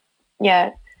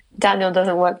 Daniel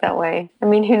doesn't work that way. I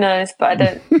mean, who knows? But I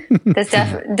don't. There's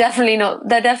definitely not.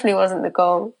 That definitely wasn't the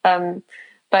goal.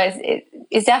 But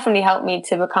it's definitely helped me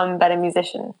to become a better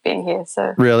musician being here.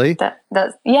 So really,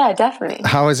 that's definitely.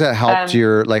 How has that helped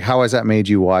how has that made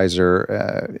you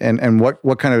wiser? And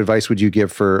what kind of advice would you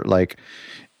give for like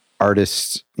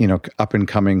artists, up and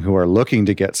coming who are looking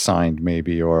to get signed,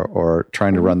 maybe, or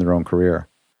trying to run their own career?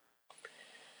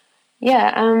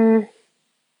 Yeah,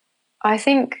 I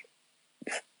think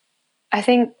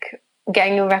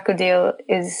getting a record deal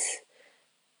is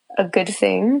a good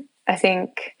thing. I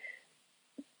think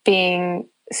being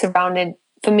surrounded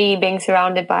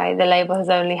by the label has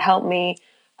only helped me.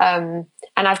 And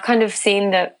I've kind of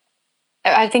seen that.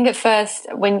 I think at first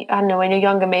when you're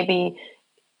younger, maybe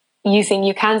you think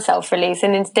you can self-release.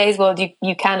 And in today's world,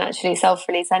 you can actually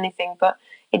self-release anything, but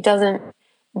it doesn't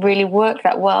really work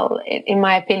that well, in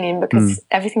my opinion, because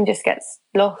everything just gets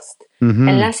lost.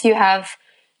 Unless you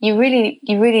really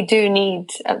do need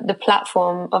the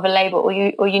platform of a label,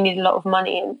 or you need a lot of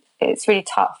money, and it's really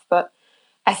tough. But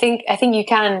I think you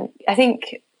can. I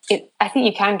think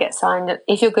you can get signed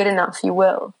if you're good enough. You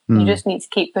will. You just need to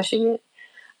keep pushing it.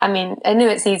 I mean, I know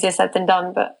it's easier said than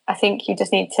done, but I think you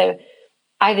just need to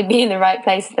either be in the right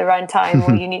place at the right time,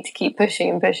 or you need to keep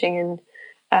pushing and pushing.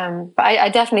 And but I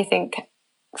definitely think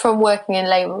from working in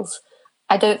labels,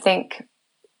 I don't think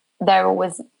they're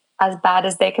always as bad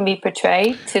as they can be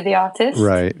portrayed to the artist.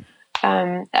 Right.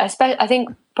 Especially, I think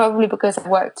probably because I've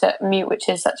worked at Mute, which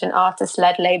is such an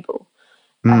artist-led label.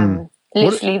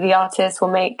 Literally, the artist will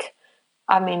make,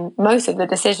 most of the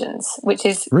decisions, which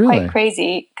is quite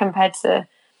crazy compared to,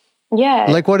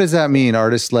 Like, what does that mean,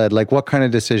 artist-led? Like, what kind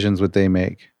of decisions would they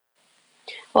make?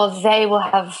 Well, they will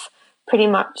have pretty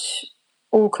much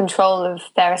all control of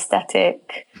their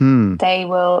aesthetic. They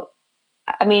will...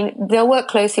 they'll work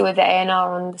closely with the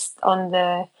A&R on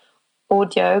the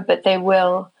audio, but they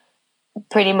will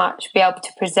pretty much be able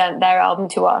to present their album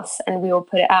to us, and we will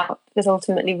put it out, because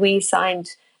ultimately we signed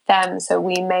them. So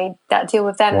we made that deal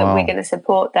with them that we're going to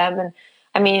support them. And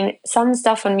I mean, some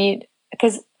stuff on Mute,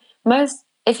 because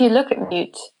if you look at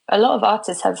Mute, a lot of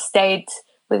artists have stayed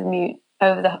with Mute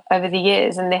over the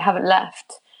years, and they haven't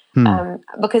left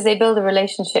because they build a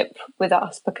relationship with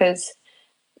us, because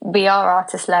we are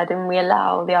artist led and we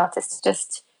allow the artists to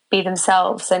just be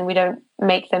themselves, and we don't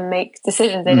make them make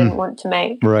decisions they didn't want to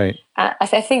make. Right.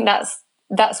 I think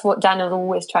that's what Daniel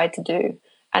always tried to do,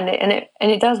 and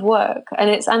it does work.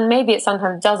 And maybe it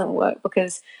sometimes doesn't work,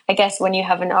 because I guess when you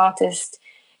have an artist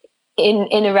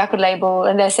in a record label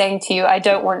and they're saying to you, I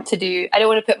don't want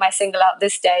to put my single out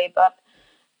this day, but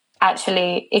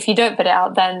actually if you don't put it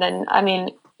out then I mean,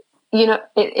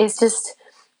 it's just,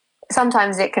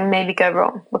 sometimes it can maybe go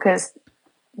wrong, because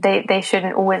they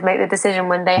shouldn't always make the decision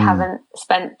when they haven't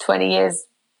spent 20 years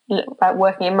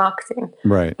working in marketing.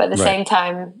 Right. But at the same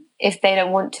time, if they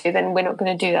don't want to, then we're not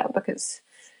going to do that, because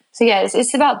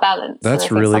it's about balance.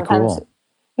 That's really cool.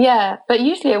 Yeah, but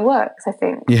usually it works, I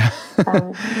think. Yeah.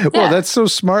 Well, that's so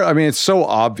smart. I mean, it's so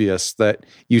obvious that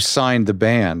you signed the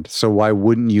band, so why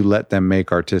wouldn't you let them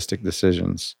make artistic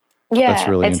decisions? Yeah, that's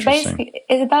really interesting.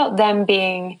 It's about them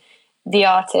being the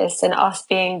artist and us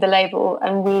being the label,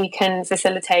 and we can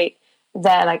facilitate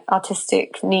their like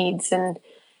artistic needs. And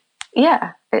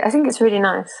yeah, I think it's really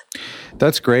nice.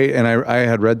 That's great. And I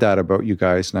had read that about you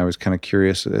guys, and I was kind of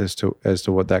curious as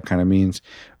to what that kind of means.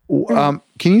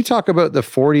 Can you talk about the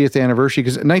 40th anniversary?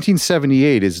 Because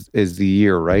 1978 is the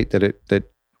year, right?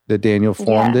 That Daniel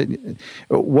formed it.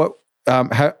 What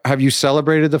have you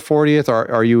celebrated the 40th?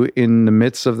 Are you in the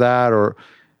midst of that, or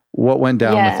what went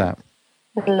down with that?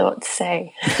 There's a lot to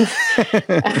say.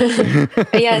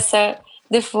 Yeah. So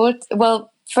for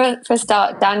a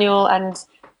start, Daniel and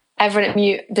everyone at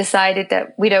Mute decided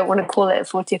that we don't want to call it a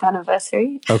 40th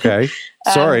anniversary. Okay.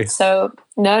 Sorry. So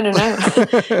no.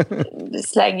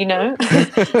 Just letting you know.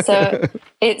 So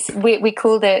we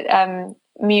called it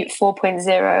Mute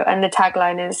 4.0, and the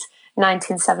tagline is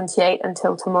 1978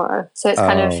 until tomorrow. So it's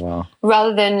kind of,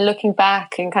 rather than looking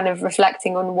back and kind of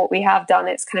reflecting on what we have done,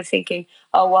 it's kind of thinking,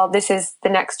 oh, well, this is the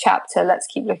next chapter. Let's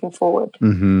keep looking forward.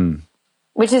 Mm-hmm.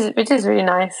 Which is really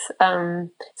nice. So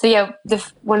yeah,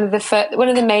 one of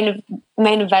the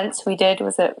main events we did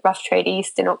was at Rough Trade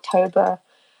East in October,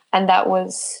 and that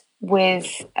was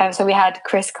with so we had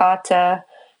Chris Carter,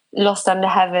 Lost Under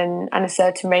Heaven, and A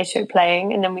Certain Ratio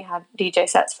playing, and then we had DJ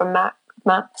sets from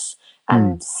Maps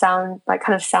and sound, like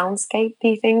kind of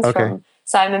soundscape-y things from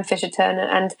Simon Fisher Turner,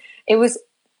 and it was,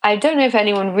 I don't know if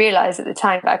anyone realized at the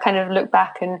time, but I kind of looked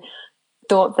back and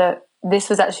thought that this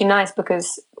was actually nice,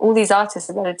 because all these artists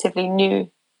are relatively new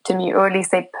to Mute, or at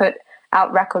least they put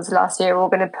out records last year, or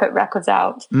going to put records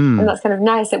out. And that's kind of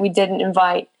nice that we didn't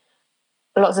invite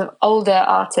lots of older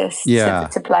artists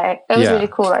to play. It was really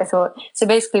cool, I thought. So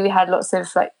basically we had lots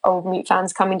of like old Mute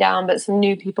fans coming down, but some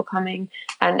new people coming,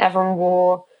 and everyone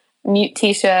wore Mute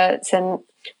t-shirts, and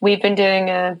we've been doing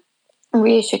a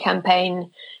reissue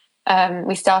campaign.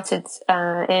 We started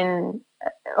in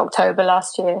October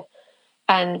last year,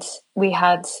 and we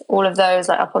had all of those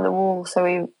like up on the wall. So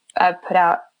we put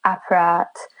out Apparat,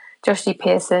 Josh D.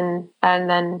 Pearson, and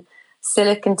then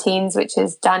Silicon Teens, which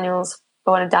is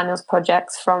one of Daniel's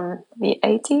projects from the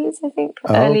 80s, I think,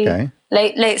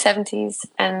 late 70s,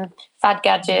 and Fad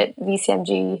Gadget,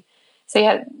 VCMG. So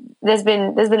yeah, there's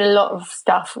been a lot of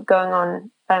stuff going on,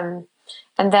 and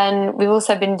then we've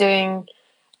also been doing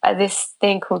this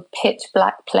thing called Pitch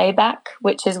Black Playback,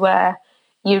 which is where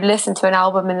you listen to an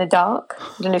album in the dark.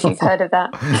 I don't know if you've heard of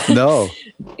that. No.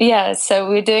 Yeah, so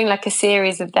we're doing like a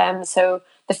series of them. So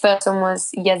the first one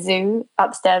was Yazoo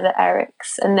upstairs at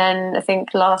Eric's, and then I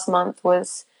think last month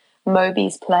was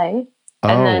Moby's Play,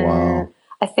 and then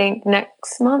I think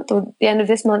next month or the end of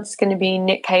this month is going to be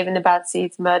Nick Cave and the Bad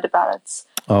Seeds Murder Ballads.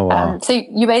 Oh wow! So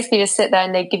you basically just sit there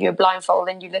and they give you a blindfold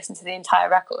and you listen to the entire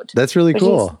record. That's really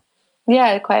cool.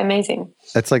 Yeah, quite amazing.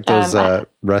 That's like those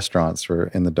restaurants for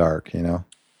in the dark, you know.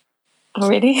 Oh,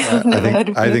 really?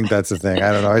 I think that's a thing.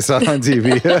 I don't know. I saw it on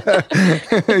TV.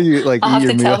 I'll have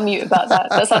to tell Mute about that.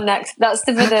 That's our next. That's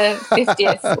for the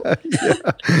 50th.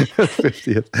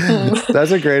 50th.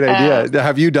 That's a great idea.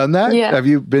 Have you done that? Yeah. Have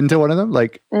you been to one of them?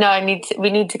 Like, no, we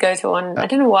need to go to one. I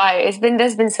don't know why.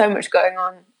 There's been so much going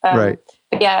on. Right.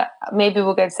 But yeah, maybe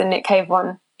we'll go to the Nick Cave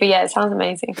one. But yeah, it sounds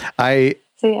amazing. I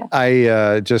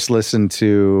just listened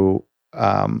to.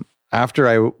 After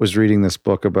I was reading this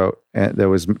book that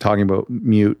was talking about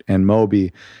Mute and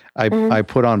Moby, I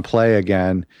put on play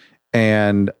again,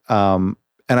 and I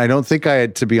don't think I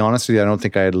had, to be honest with you, I don't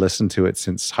think I had listened to it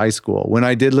since high school. When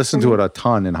I did listen to it a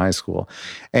ton in high school,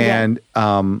 and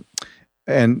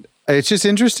it's just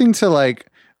interesting to like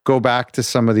go back to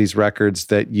some of these records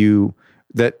that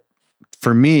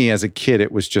for me as a kid,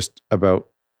 it was just about,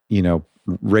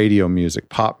 radio music,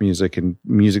 pop music, and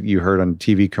music you heard on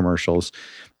TV commercials.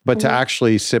 But to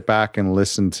actually sit back and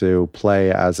listen to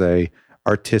Play as a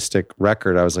artistic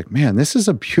record, I was like, man, this is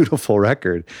a beautiful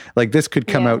record. Like this could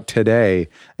come out today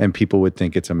and people would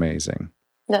think it's amazing.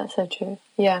 That's so true.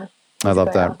 Yeah. I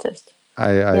love that. Artist.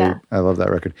 I love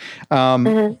that record.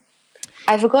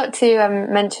 I forgot to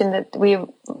mention that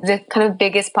the kind of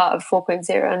biggest part of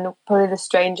 4.0 and probably the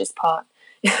strangest part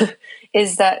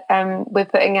is that we're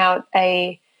putting out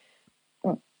a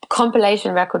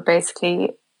compilation record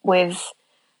basically with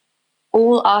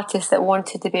all artists that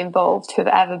wanted to be involved who've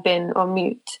ever been on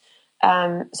Mute.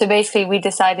 So basically we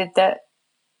decided that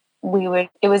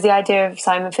it was the idea of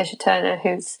Simon Fisher Turner,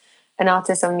 who's an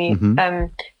artist on Mute,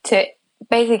 to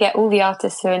basically get all the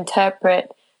artists to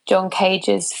interpret John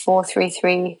Cage's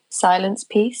 433 silence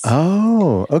piece.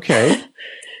 Oh, okay.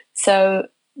 So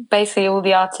basically all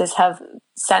the artists have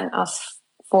sent us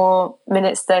 4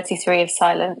 minutes 33 of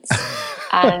silence.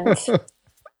 And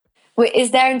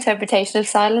is their interpretation of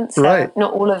silence. Right.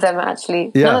 Not all of them are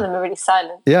actually, none of them are really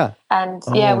silent. Yeah. And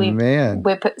we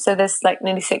there's like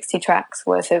nearly 60 tracks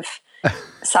worth of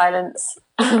silence.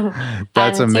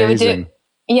 That's amazing.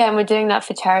 And we're doing that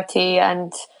for charity,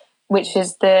 and which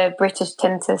is the British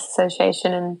Tinnitus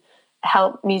Association and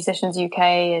Help Musicians UK.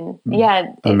 And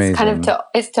it's amazing. kind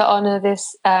of to honor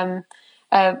this, a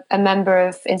member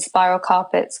of Inspiral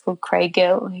Carpets called Craig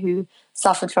Gill, who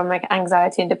suffered from like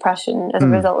anxiety and depression as a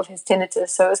result of his tinnitus.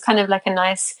 So it was kind of like a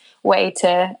nice way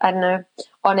to, I don't know,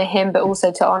 honor him, but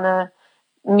also to honor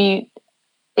Mute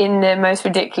in the most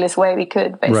ridiculous way we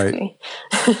could, basically.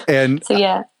 Right. And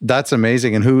so that's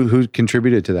amazing. And who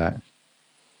contributed to that?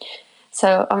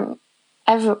 So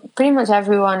pretty much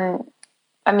everyone.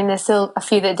 I mean, there's still a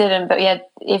few that didn't, but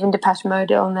even Depeche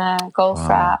Mode on there,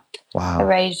 Goldfrapp,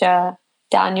 Erasure,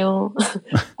 Daniel,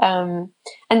 and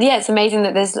it's amazing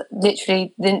that there's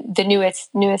literally the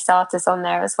newest artists on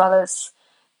there as well as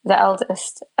the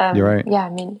eldest. You're right. Yeah, I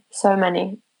mean, so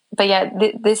many. But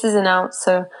this is announced,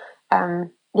 so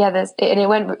it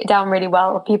went down really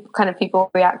well.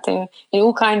 People reacting in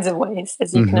all kinds of ways,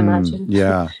 as you can imagine.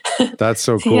 Yeah, that's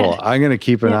so cool. I'm going to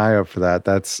keep an eye out for that.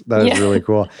 That is really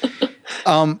cool.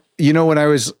 When I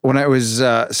was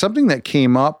something that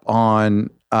came up on.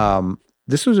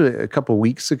 This was a couple of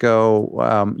weeks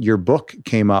ago. Your book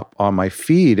came up on my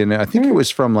feed, and I think it was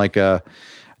from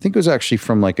actually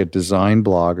from like a design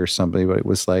blog or something, but it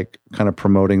was like kind of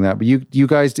promoting that. But you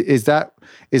guys, is that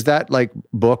like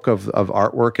book of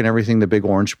artwork and everything, the Big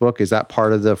Orange book? Is that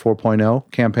part of the 4.0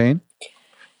 campaign?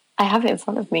 I have it in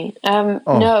front of me.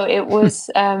 No, it was,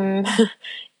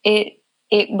 it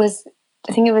was,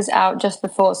 I think it was out just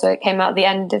before. So it came out at the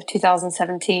end of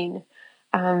 2017.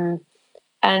 And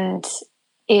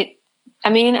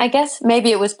I guess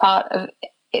maybe it was part of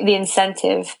the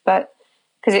incentive, but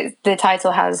because the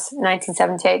title has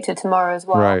 1978 to tomorrow as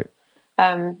well. Right.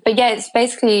 But it's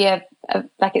basically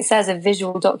like it says, a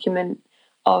visual document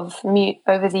of Mute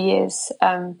over the years.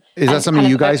 Is that something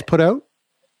you guys put out?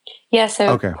 Yeah.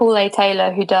 So Paul A.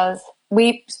 Taylor,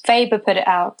 Faber put it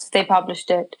out. They published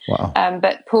it. Wow.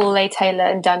 But Paul A. Taylor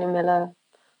and Daniel Miller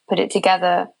put it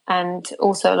together, and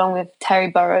also along with Terry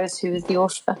Burrows, who is the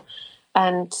author.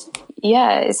 And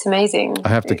it's amazing. I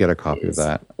have to get a copy of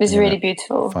that. It's really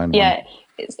beautiful.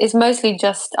 It's mostly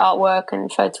just artwork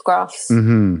and photographs.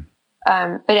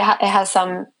 But it has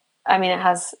some. It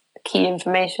has key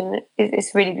information.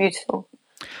 It's really beautiful.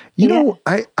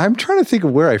 I'm trying to think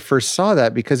of where I first saw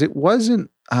that, because it wasn't.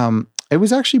 It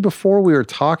was actually before we were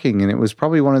talking, and it was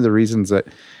probably one of the reasons that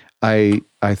I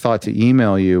thought to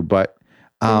email you, but.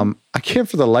 I can't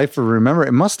for the life of remember.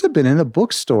 It must have been in a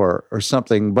bookstore or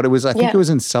something, but it was. I think it was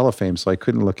in cellophane, so I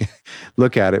couldn't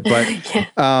look at it. But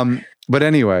but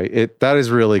anyway, that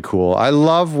is really cool. I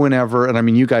love whenever, and I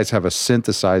mean, you guys have a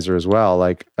synthesizer as well,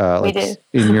 like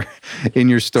in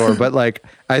your store. But like,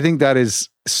 I think that is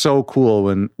so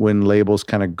cool when labels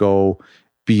kind of go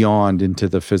beyond into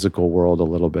the physical world a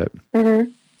little bit.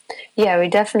 Mm-hmm. Yeah, we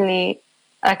definitely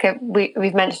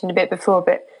we've mentioned a bit before,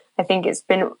 but. I think it's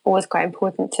been always quite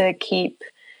important to keep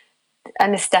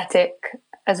an aesthetic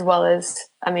as well as,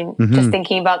 just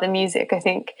thinking about the music. I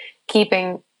think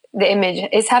keeping the image,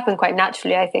 it's happened quite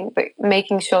naturally, I think, but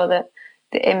making sure that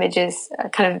the image is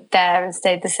kind of there and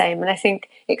stayed the same. And I think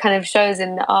it kind of shows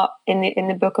in the art, in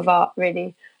the book of art,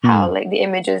 really, how like the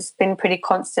image has been pretty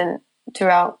constant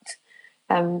throughout.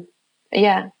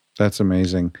 That's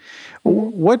amazing.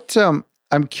 What,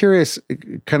 I'm curious,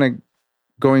 kind of,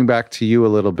 going back to you a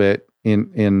little bit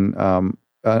in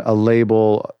a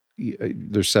label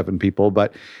there's 7 people,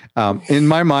 but in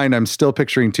my mind, I'm still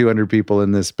picturing 200 people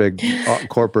in this big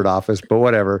corporate office, but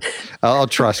whatever, I'll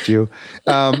trust you.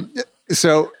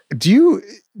 So do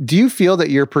you feel that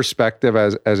your perspective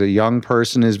as a young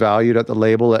person is valued at the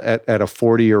label, at a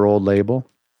 40-year-old label?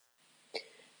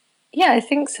 Yeah, I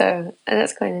think so. And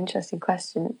that's quite an interesting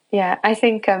question. Yeah, I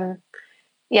think, it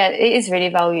is really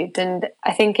valued. And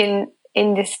I think in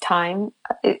this time,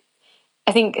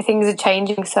 I think things are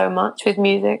changing so much with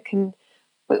music, and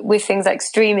with things like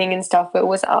streaming and stuff. We're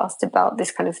always asked about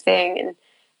this kind of thing and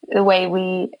the way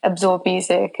we absorb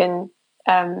music, and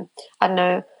I don't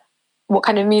know what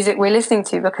kind of music we're listening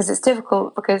to, because it's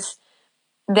difficult, because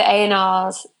the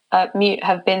A&Rs mute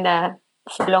have been there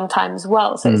for a long time as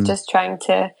well. So it's just trying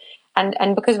to,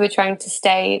 and because we're trying to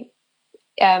stay,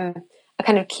 kind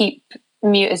of keep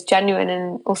mute as genuine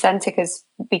and authentic as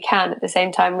we can, at the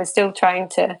same time, we're still trying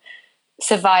to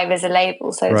survive as a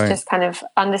label. So it's just kind of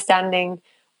understanding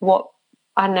what,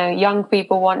 I don't know, young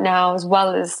people want now, as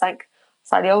well as like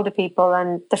slightly older people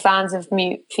and the fans of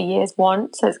mute for years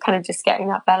want. So it's kind of just getting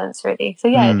that balance, really. So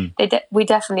yeah, we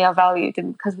definitely are valued,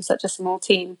 and because we're such a small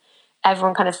team,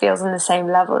 everyone kind of feels on the same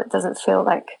level. It doesn't feel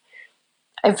like,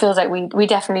 it feels like we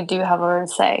definitely do have our own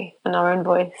say and our own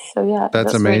voice. So yeah,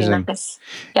 that's amazing. Really nice.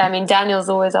 Yeah, I mean, Daniel's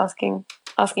always asking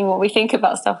what we think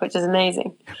about stuff, which is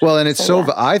amazing. Well, and it's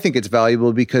I think it's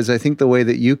valuable, because I think the way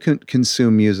that you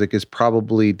consume music is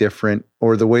probably different,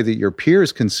 or the way that your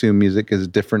peers consume music is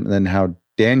different than how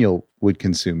Daniel would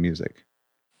consume music.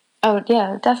 Oh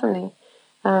yeah, definitely.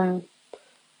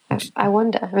 I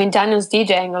wonder. I mean, Daniel's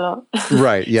DJing a lot.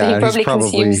 Right, yeah. So he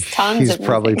probably consumes tons he's of music.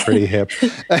 Probably pretty hip.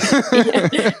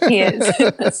 Yeah, he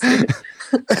is.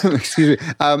 Excuse me.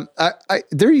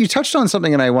 There, you touched on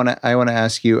something, and I want to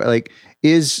ask you, like,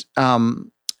 is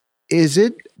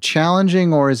it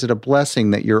challenging, or is it a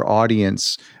blessing that your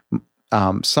audience,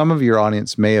 some of your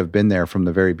audience may have been there from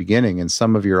the very beginning, and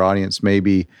some of your audience may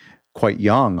be quite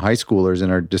young, high schoolers,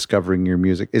 and are discovering your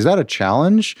music? Is that a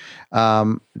challenge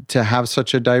to have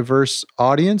such a diverse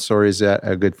audience, or is that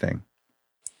a good thing?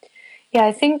 Yeah,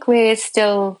 I think we're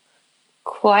still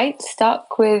quite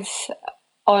stuck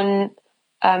on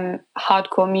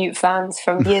hardcore mute fans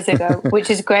from years ago, which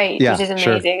is great, which is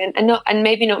amazing, sure. and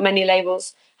maybe not many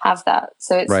labels have that,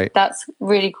 so that's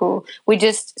really cool. We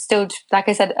just still, like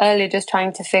I said earlier, just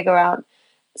trying to figure out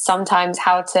sometimes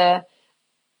how to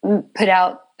put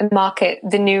out and market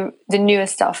the newer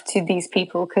stuff to these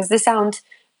people, because the sound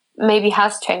maybe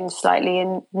has changed slightly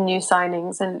in new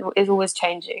signings and is always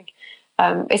changing.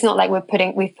 It's not like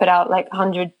we've put out like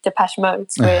 100 Depeche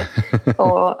Modes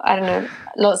or I don't know,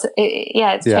 lots of,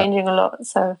 it's changing a lot.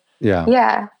 So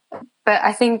yeah, but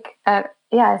I think I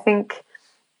think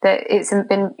that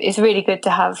it's really good to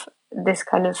have this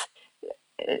kind of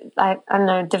I don't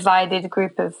know, divided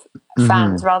group of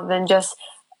fans, rather than just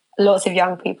lots of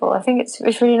young people. I think it's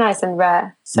really nice and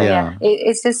rare. So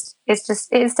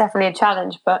it's definitely a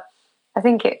challenge, but I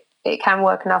think it can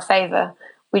work in our favor.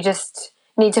 We just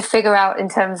need to figure out, in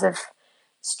terms of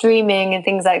streaming and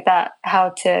things like that, how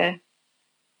to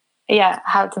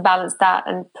balance that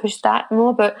and push that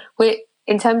more. But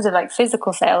in terms of like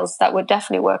physical sales, that would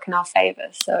definitely work in our favor.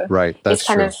 So that's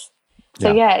kind true.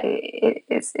 So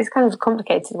it's kind of a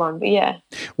complicated one, but yeah.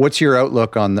 What's your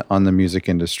outlook on the music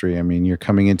industry? I mean, you're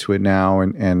coming into it now,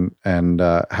 and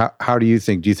how do you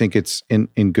think? Do you think it's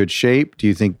in good shape? Do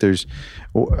you think there's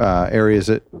areas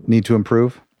that need to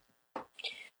improve?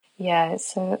 Yeah,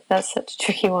 so that's such a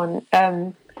tricky one.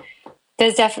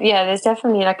 There's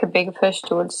definitely like a big push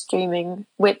towards streaming,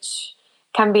 which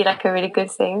can be like a really good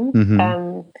thing.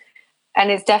 And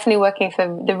it's definitely working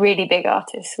for the really big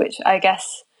artists, which I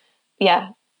guess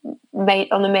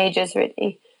made on the majors,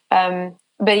 really.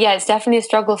 But yeah, it's definitely a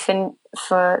struggle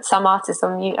for some artists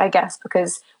on mute, I guess,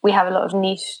 because we have a lot of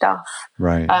niche stuff,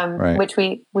 which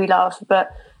we love.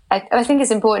 But I think it's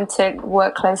important to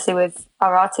work closely with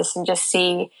our artists and just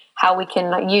see how we can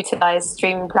like utilize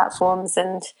streaming platforms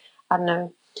and, I don't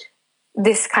know,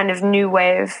 this kind of new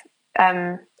way of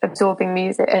absorbing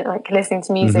music and like listening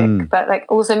to music, but like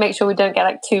also make sure we don't get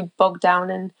like too bogged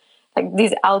down in like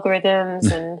these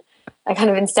algorithms and I kind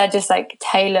of instead just like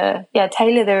tailor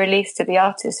the release to the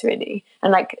artist, really,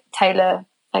 and like tailor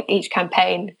like each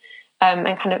campaign,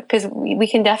 and kind of, because we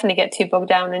can definitely get too bogged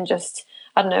down in just,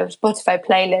 I don't know, Spotify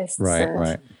playlists.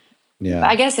 Right. Yeah.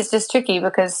 I guess it's just tricky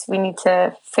because we need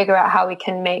to figure out how we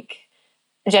can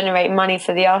generate money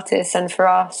for the artists and for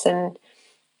us,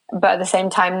 but at the same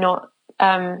time not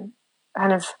kind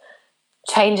of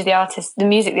change the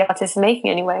music the artist is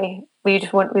making anyway. We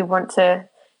want to.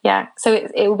 Yeah, so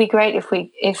it would be great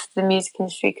if the music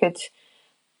industry could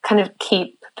kind of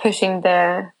keep pushing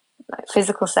the like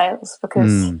physical sales,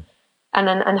 because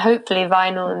and hopefully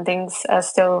vinyl and things are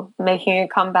still making a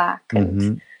comeback,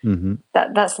 and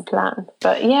that's the plan.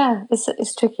 But yeah,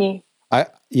 it's tricky.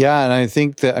 And I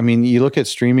think that, I mean, you look at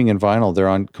streaming and vinyl, they're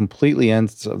on completely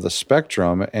ends of the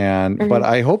spectrum, and but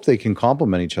I hope they can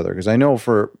complement each other, because I know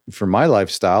for my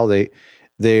lifestyle, they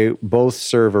both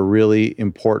serve a really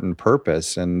important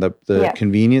purpose, and the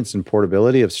convenience and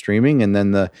portability of streaming, and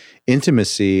then the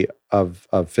intimacy of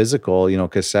physical,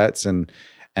 cassettes and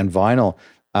vinyl.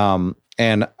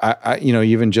 And I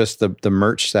even just the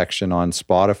merch section on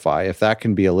Spotify, if that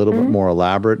can be a little bit more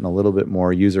elaborate and a little bit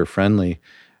more user friendly.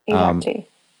 Exactly.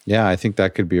 I think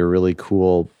that could be a really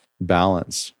cool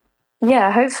balance.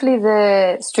 Yeah, hopefully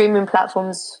the streaming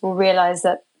platforms will realize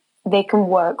that they can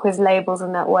work with labels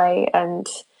in that way, and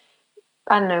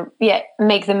I don't know,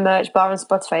 make the merch bar on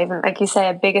Spotify even, like you say,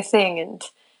 a bigger thing, and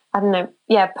I don't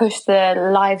know, push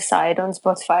the live side on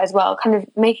Spotify as well. Kind of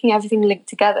making everything linked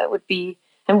together would be,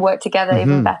 and work together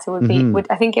even better would be.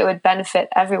 I think it would benefit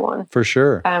everyone for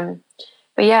sure.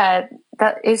 But yeah,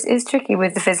 that is tricky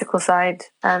with the physical side.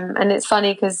 And it's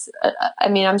funny because, I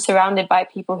mean, I'm surrounded by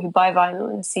people who buy vinyl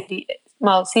and CD.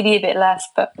 Well, CD a bit less,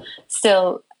 but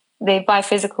still they buy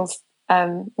physical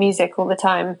music all the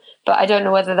time. But I don't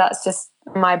know whether that's just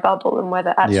my bubble, and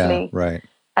whether actually... Yeah, right.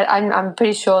 I'm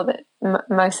pretty sure that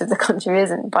most of the country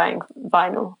isn't buying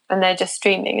vinyl, and they're just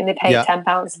streaming, and they pay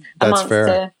 £10 a month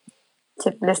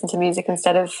to listen to music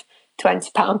instead of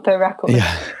 £20 per record.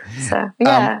 Yeah. So,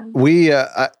 yeah.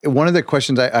 One of the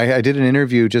questions, I did an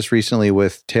interview just recently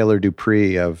with Taylor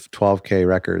Dupree of 12K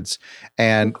Records.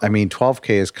 And I mean,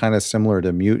 12K is kind of similar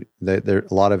to Mute. There are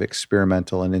a lot of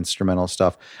experimental and instrumental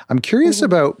stuff. I'm curious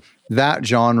about that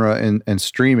genre and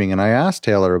streaming. And I asked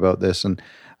Taylor about this, and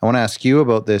I want to ask you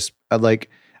about this.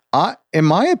 In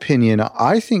my opinion,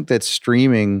 I think that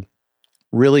streaming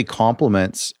really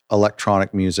complements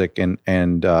electronic music and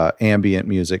ambient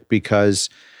music, because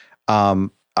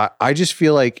I just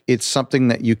feel like it's something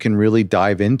that you can really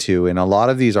dive into. And a lot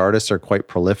of these artists are quite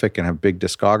prolific and have big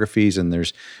discographies, and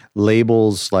there's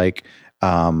labels like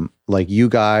you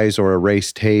guys or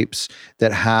Erase Tapes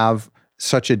that have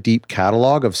such a deep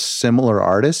catalog of similar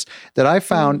artists that I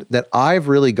found that I've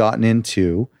really gotten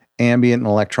into ambient and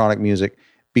electronic music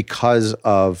because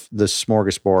of the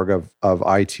smorgasbord of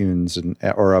iTunes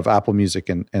or of Apple Music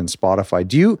and Spotify.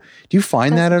 Do you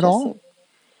find that at all?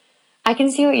 I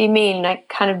can see what you mean, like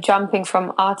kind of jumping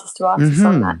from artist to artist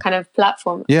on that kind of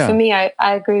platform. Yeah. For me, I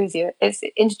agree with you. It's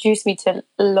introduced me to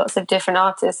lots of different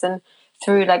artists, and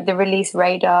through like the release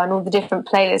radar and all the different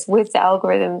playlists with the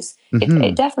algorithms,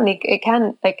 it definitely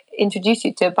can like introduce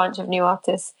you to a bunch of new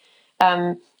artists.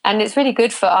 And it's really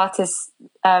good for artists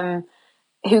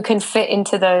who can fit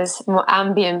into those more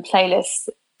ambient playlists.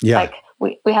 Yeah. Like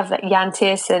we have like Jan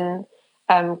Tiersen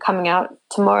coming out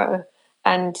tomorrow,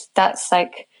 and that's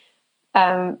like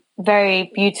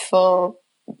very beautiful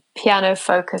piano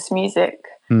focused music,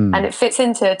 and it fits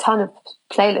into a ton of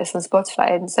playlists on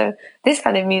Spotify. And so this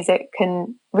kind of music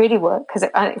can really work because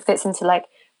it fits into like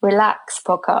Relax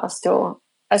podcast or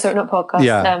sorry, not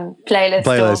podcast, playlist.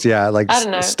 Playlist, like I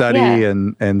don't know, study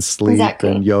and sleep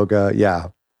and yoga.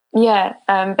 Yeah,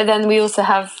 but then we also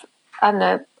have, I don't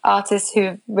know, artists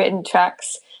who've written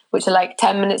tracks which are like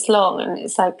 10 minutes long, and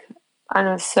it's like, I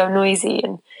don't know, so noisy,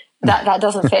 and that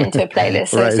doesn't fit into a playlist.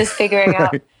 So it's just figuring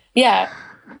out,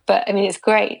 but I mean, it's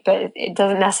great, but it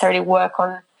doesn't necessarily work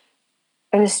on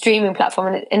a streaming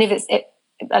platform. And if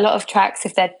a lot of tracks,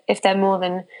 if they're more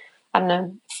than, I don't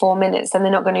know, 4 minutes, then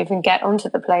they're not going to even get onto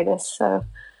the playlist. So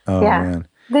man.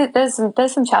 There's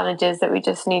some challenges that we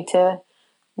just need to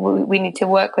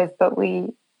work with, but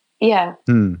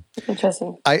it's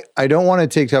interesting. I don't want to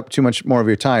take up too much more of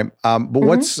your time, but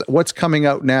what's coming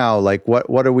out now? Like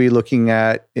what are we looking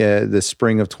at the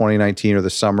spring of 2019 or the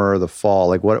summer or the fall?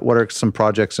 Like what are some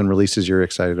projects and releases you're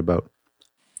excited about?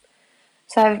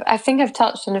 So I think I've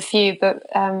touched on a few, but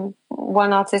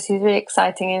one artist who's really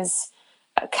exciting is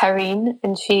Karine,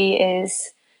 and she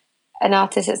is an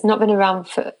artist that's not been around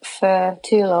for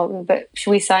too long, but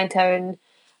we signed her in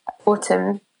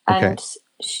autumn, and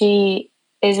she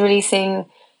is releasing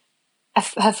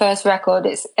her first record.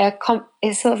 It's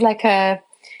sort of like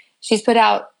she's put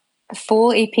out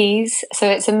 4 EPs, so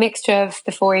it's a mixture of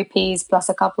the 4 EPs plus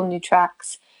a couple new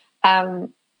tracks,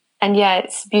 and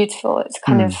it's beautiful. It's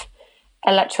kind of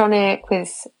electronic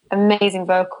with amazing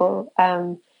vocal,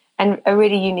 and a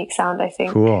really unique sound, I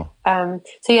think. Cool.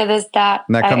 There's that.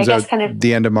 And that comes out kind of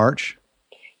the end of March?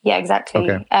 Yeah, exactly.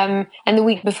 Okay. And the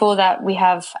week before that, we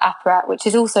have Apparat, which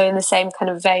is also in the same kind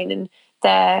of vein. And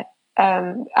their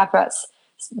Apparat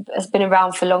has been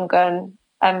around for longer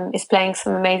and is playing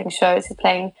some amazing shows. He's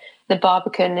playing the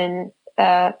Barbican in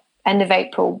end of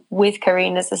April with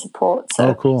Kareen as a support.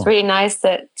 So cool. It's really nice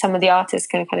that some of the artists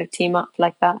can kind of team up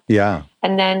like that. Yeah.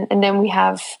 And then we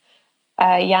have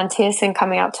Jan Tiersen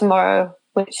coming out tomorrow,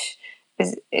 which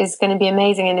is going to be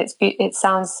amazing. And it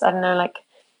sounds, I don't know, like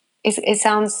it's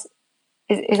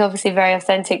obviously very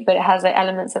authentic, but it has like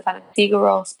elements of Sigur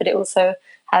Rós, but it also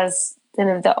has kind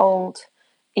of the old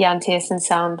Jan Tiersen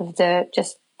sound of the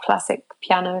just classic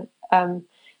piano.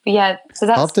 But yeah, so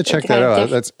that's... I'll have to check that out.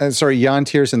 That's sorry, Jan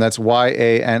Tiersen. That's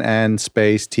YANN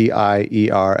space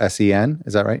TIERSEN.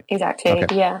 Is that right? Exactly.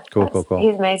 Okay. Yeah. Cool.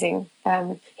 He's amazing.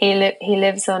 He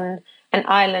lives on an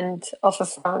island off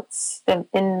of France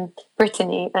in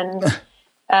Brittany, and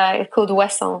it's called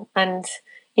Ouessant. And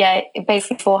yeah,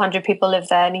 basically 400 people live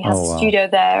there, and he has a studio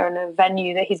there and a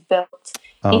venue that he's built.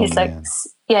 He's like,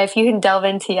 if you can delve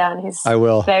into Jan, he's I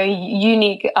will. Very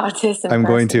unique artist. I'm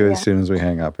going to as soon as we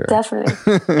hang up here. Definitely.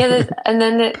 And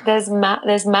then there's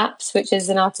Maps, which is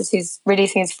an artist who's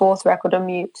releasing his 4th record on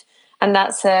Mute, and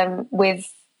that's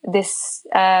with this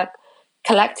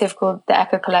collective called the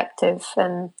Echo Collective,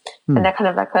 and they're kind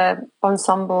of like a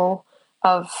ensemble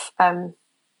of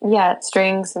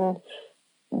strings, and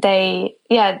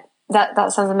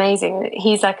that sounds amazing.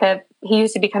 He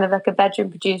used to be kind of like a bedroom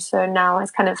producer, and now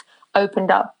has kind of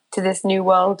opened up to this new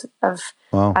world of,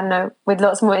 I don't know, with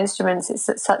lots more instruments.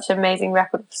 It's such an amazing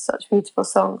record with such beautiful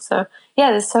songs. So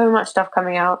yeah, there's so much stuff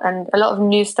coming out, and a lot of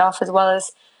new stuff, as well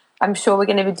as I'm sure we're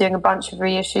going to be doing a bunch of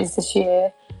reissues this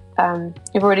year.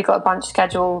 You've already got a bunch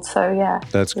scheduled, so yeah.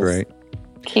 That's great.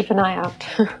 Keep an eye out.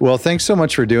 Well, thanks so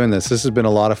much for doing this. This has been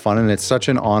a lot of fun, and it's such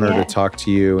an honor to talk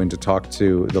to you and to talk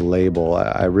to the label.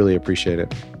 I really appreciate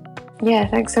it. Yeah,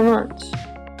 thanks so much.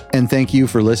 And thank you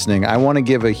for listening. I want to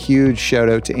give a huge shout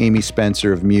out to Amy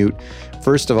Spencer of Mute.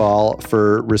 First of all,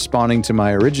 for responding to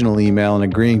my original email and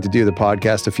agreeing to do the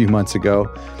podcast a few months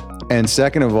ago. And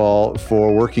second of all,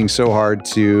 for working so hard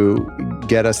to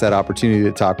get us that opportunity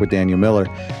to talk with Daniel Miller,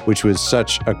 which was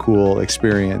such a cool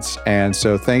experience. And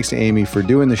so thanks to Amy for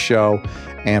doing the show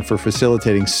and for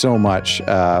facilitating so much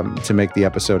to make the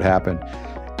episode happen.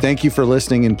 Thank you for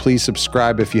listening, and please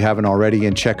subscribe if you haven't already,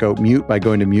 and check out Mute by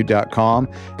going to mute.com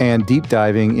and deep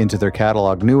diving into their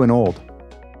catalog, new and old.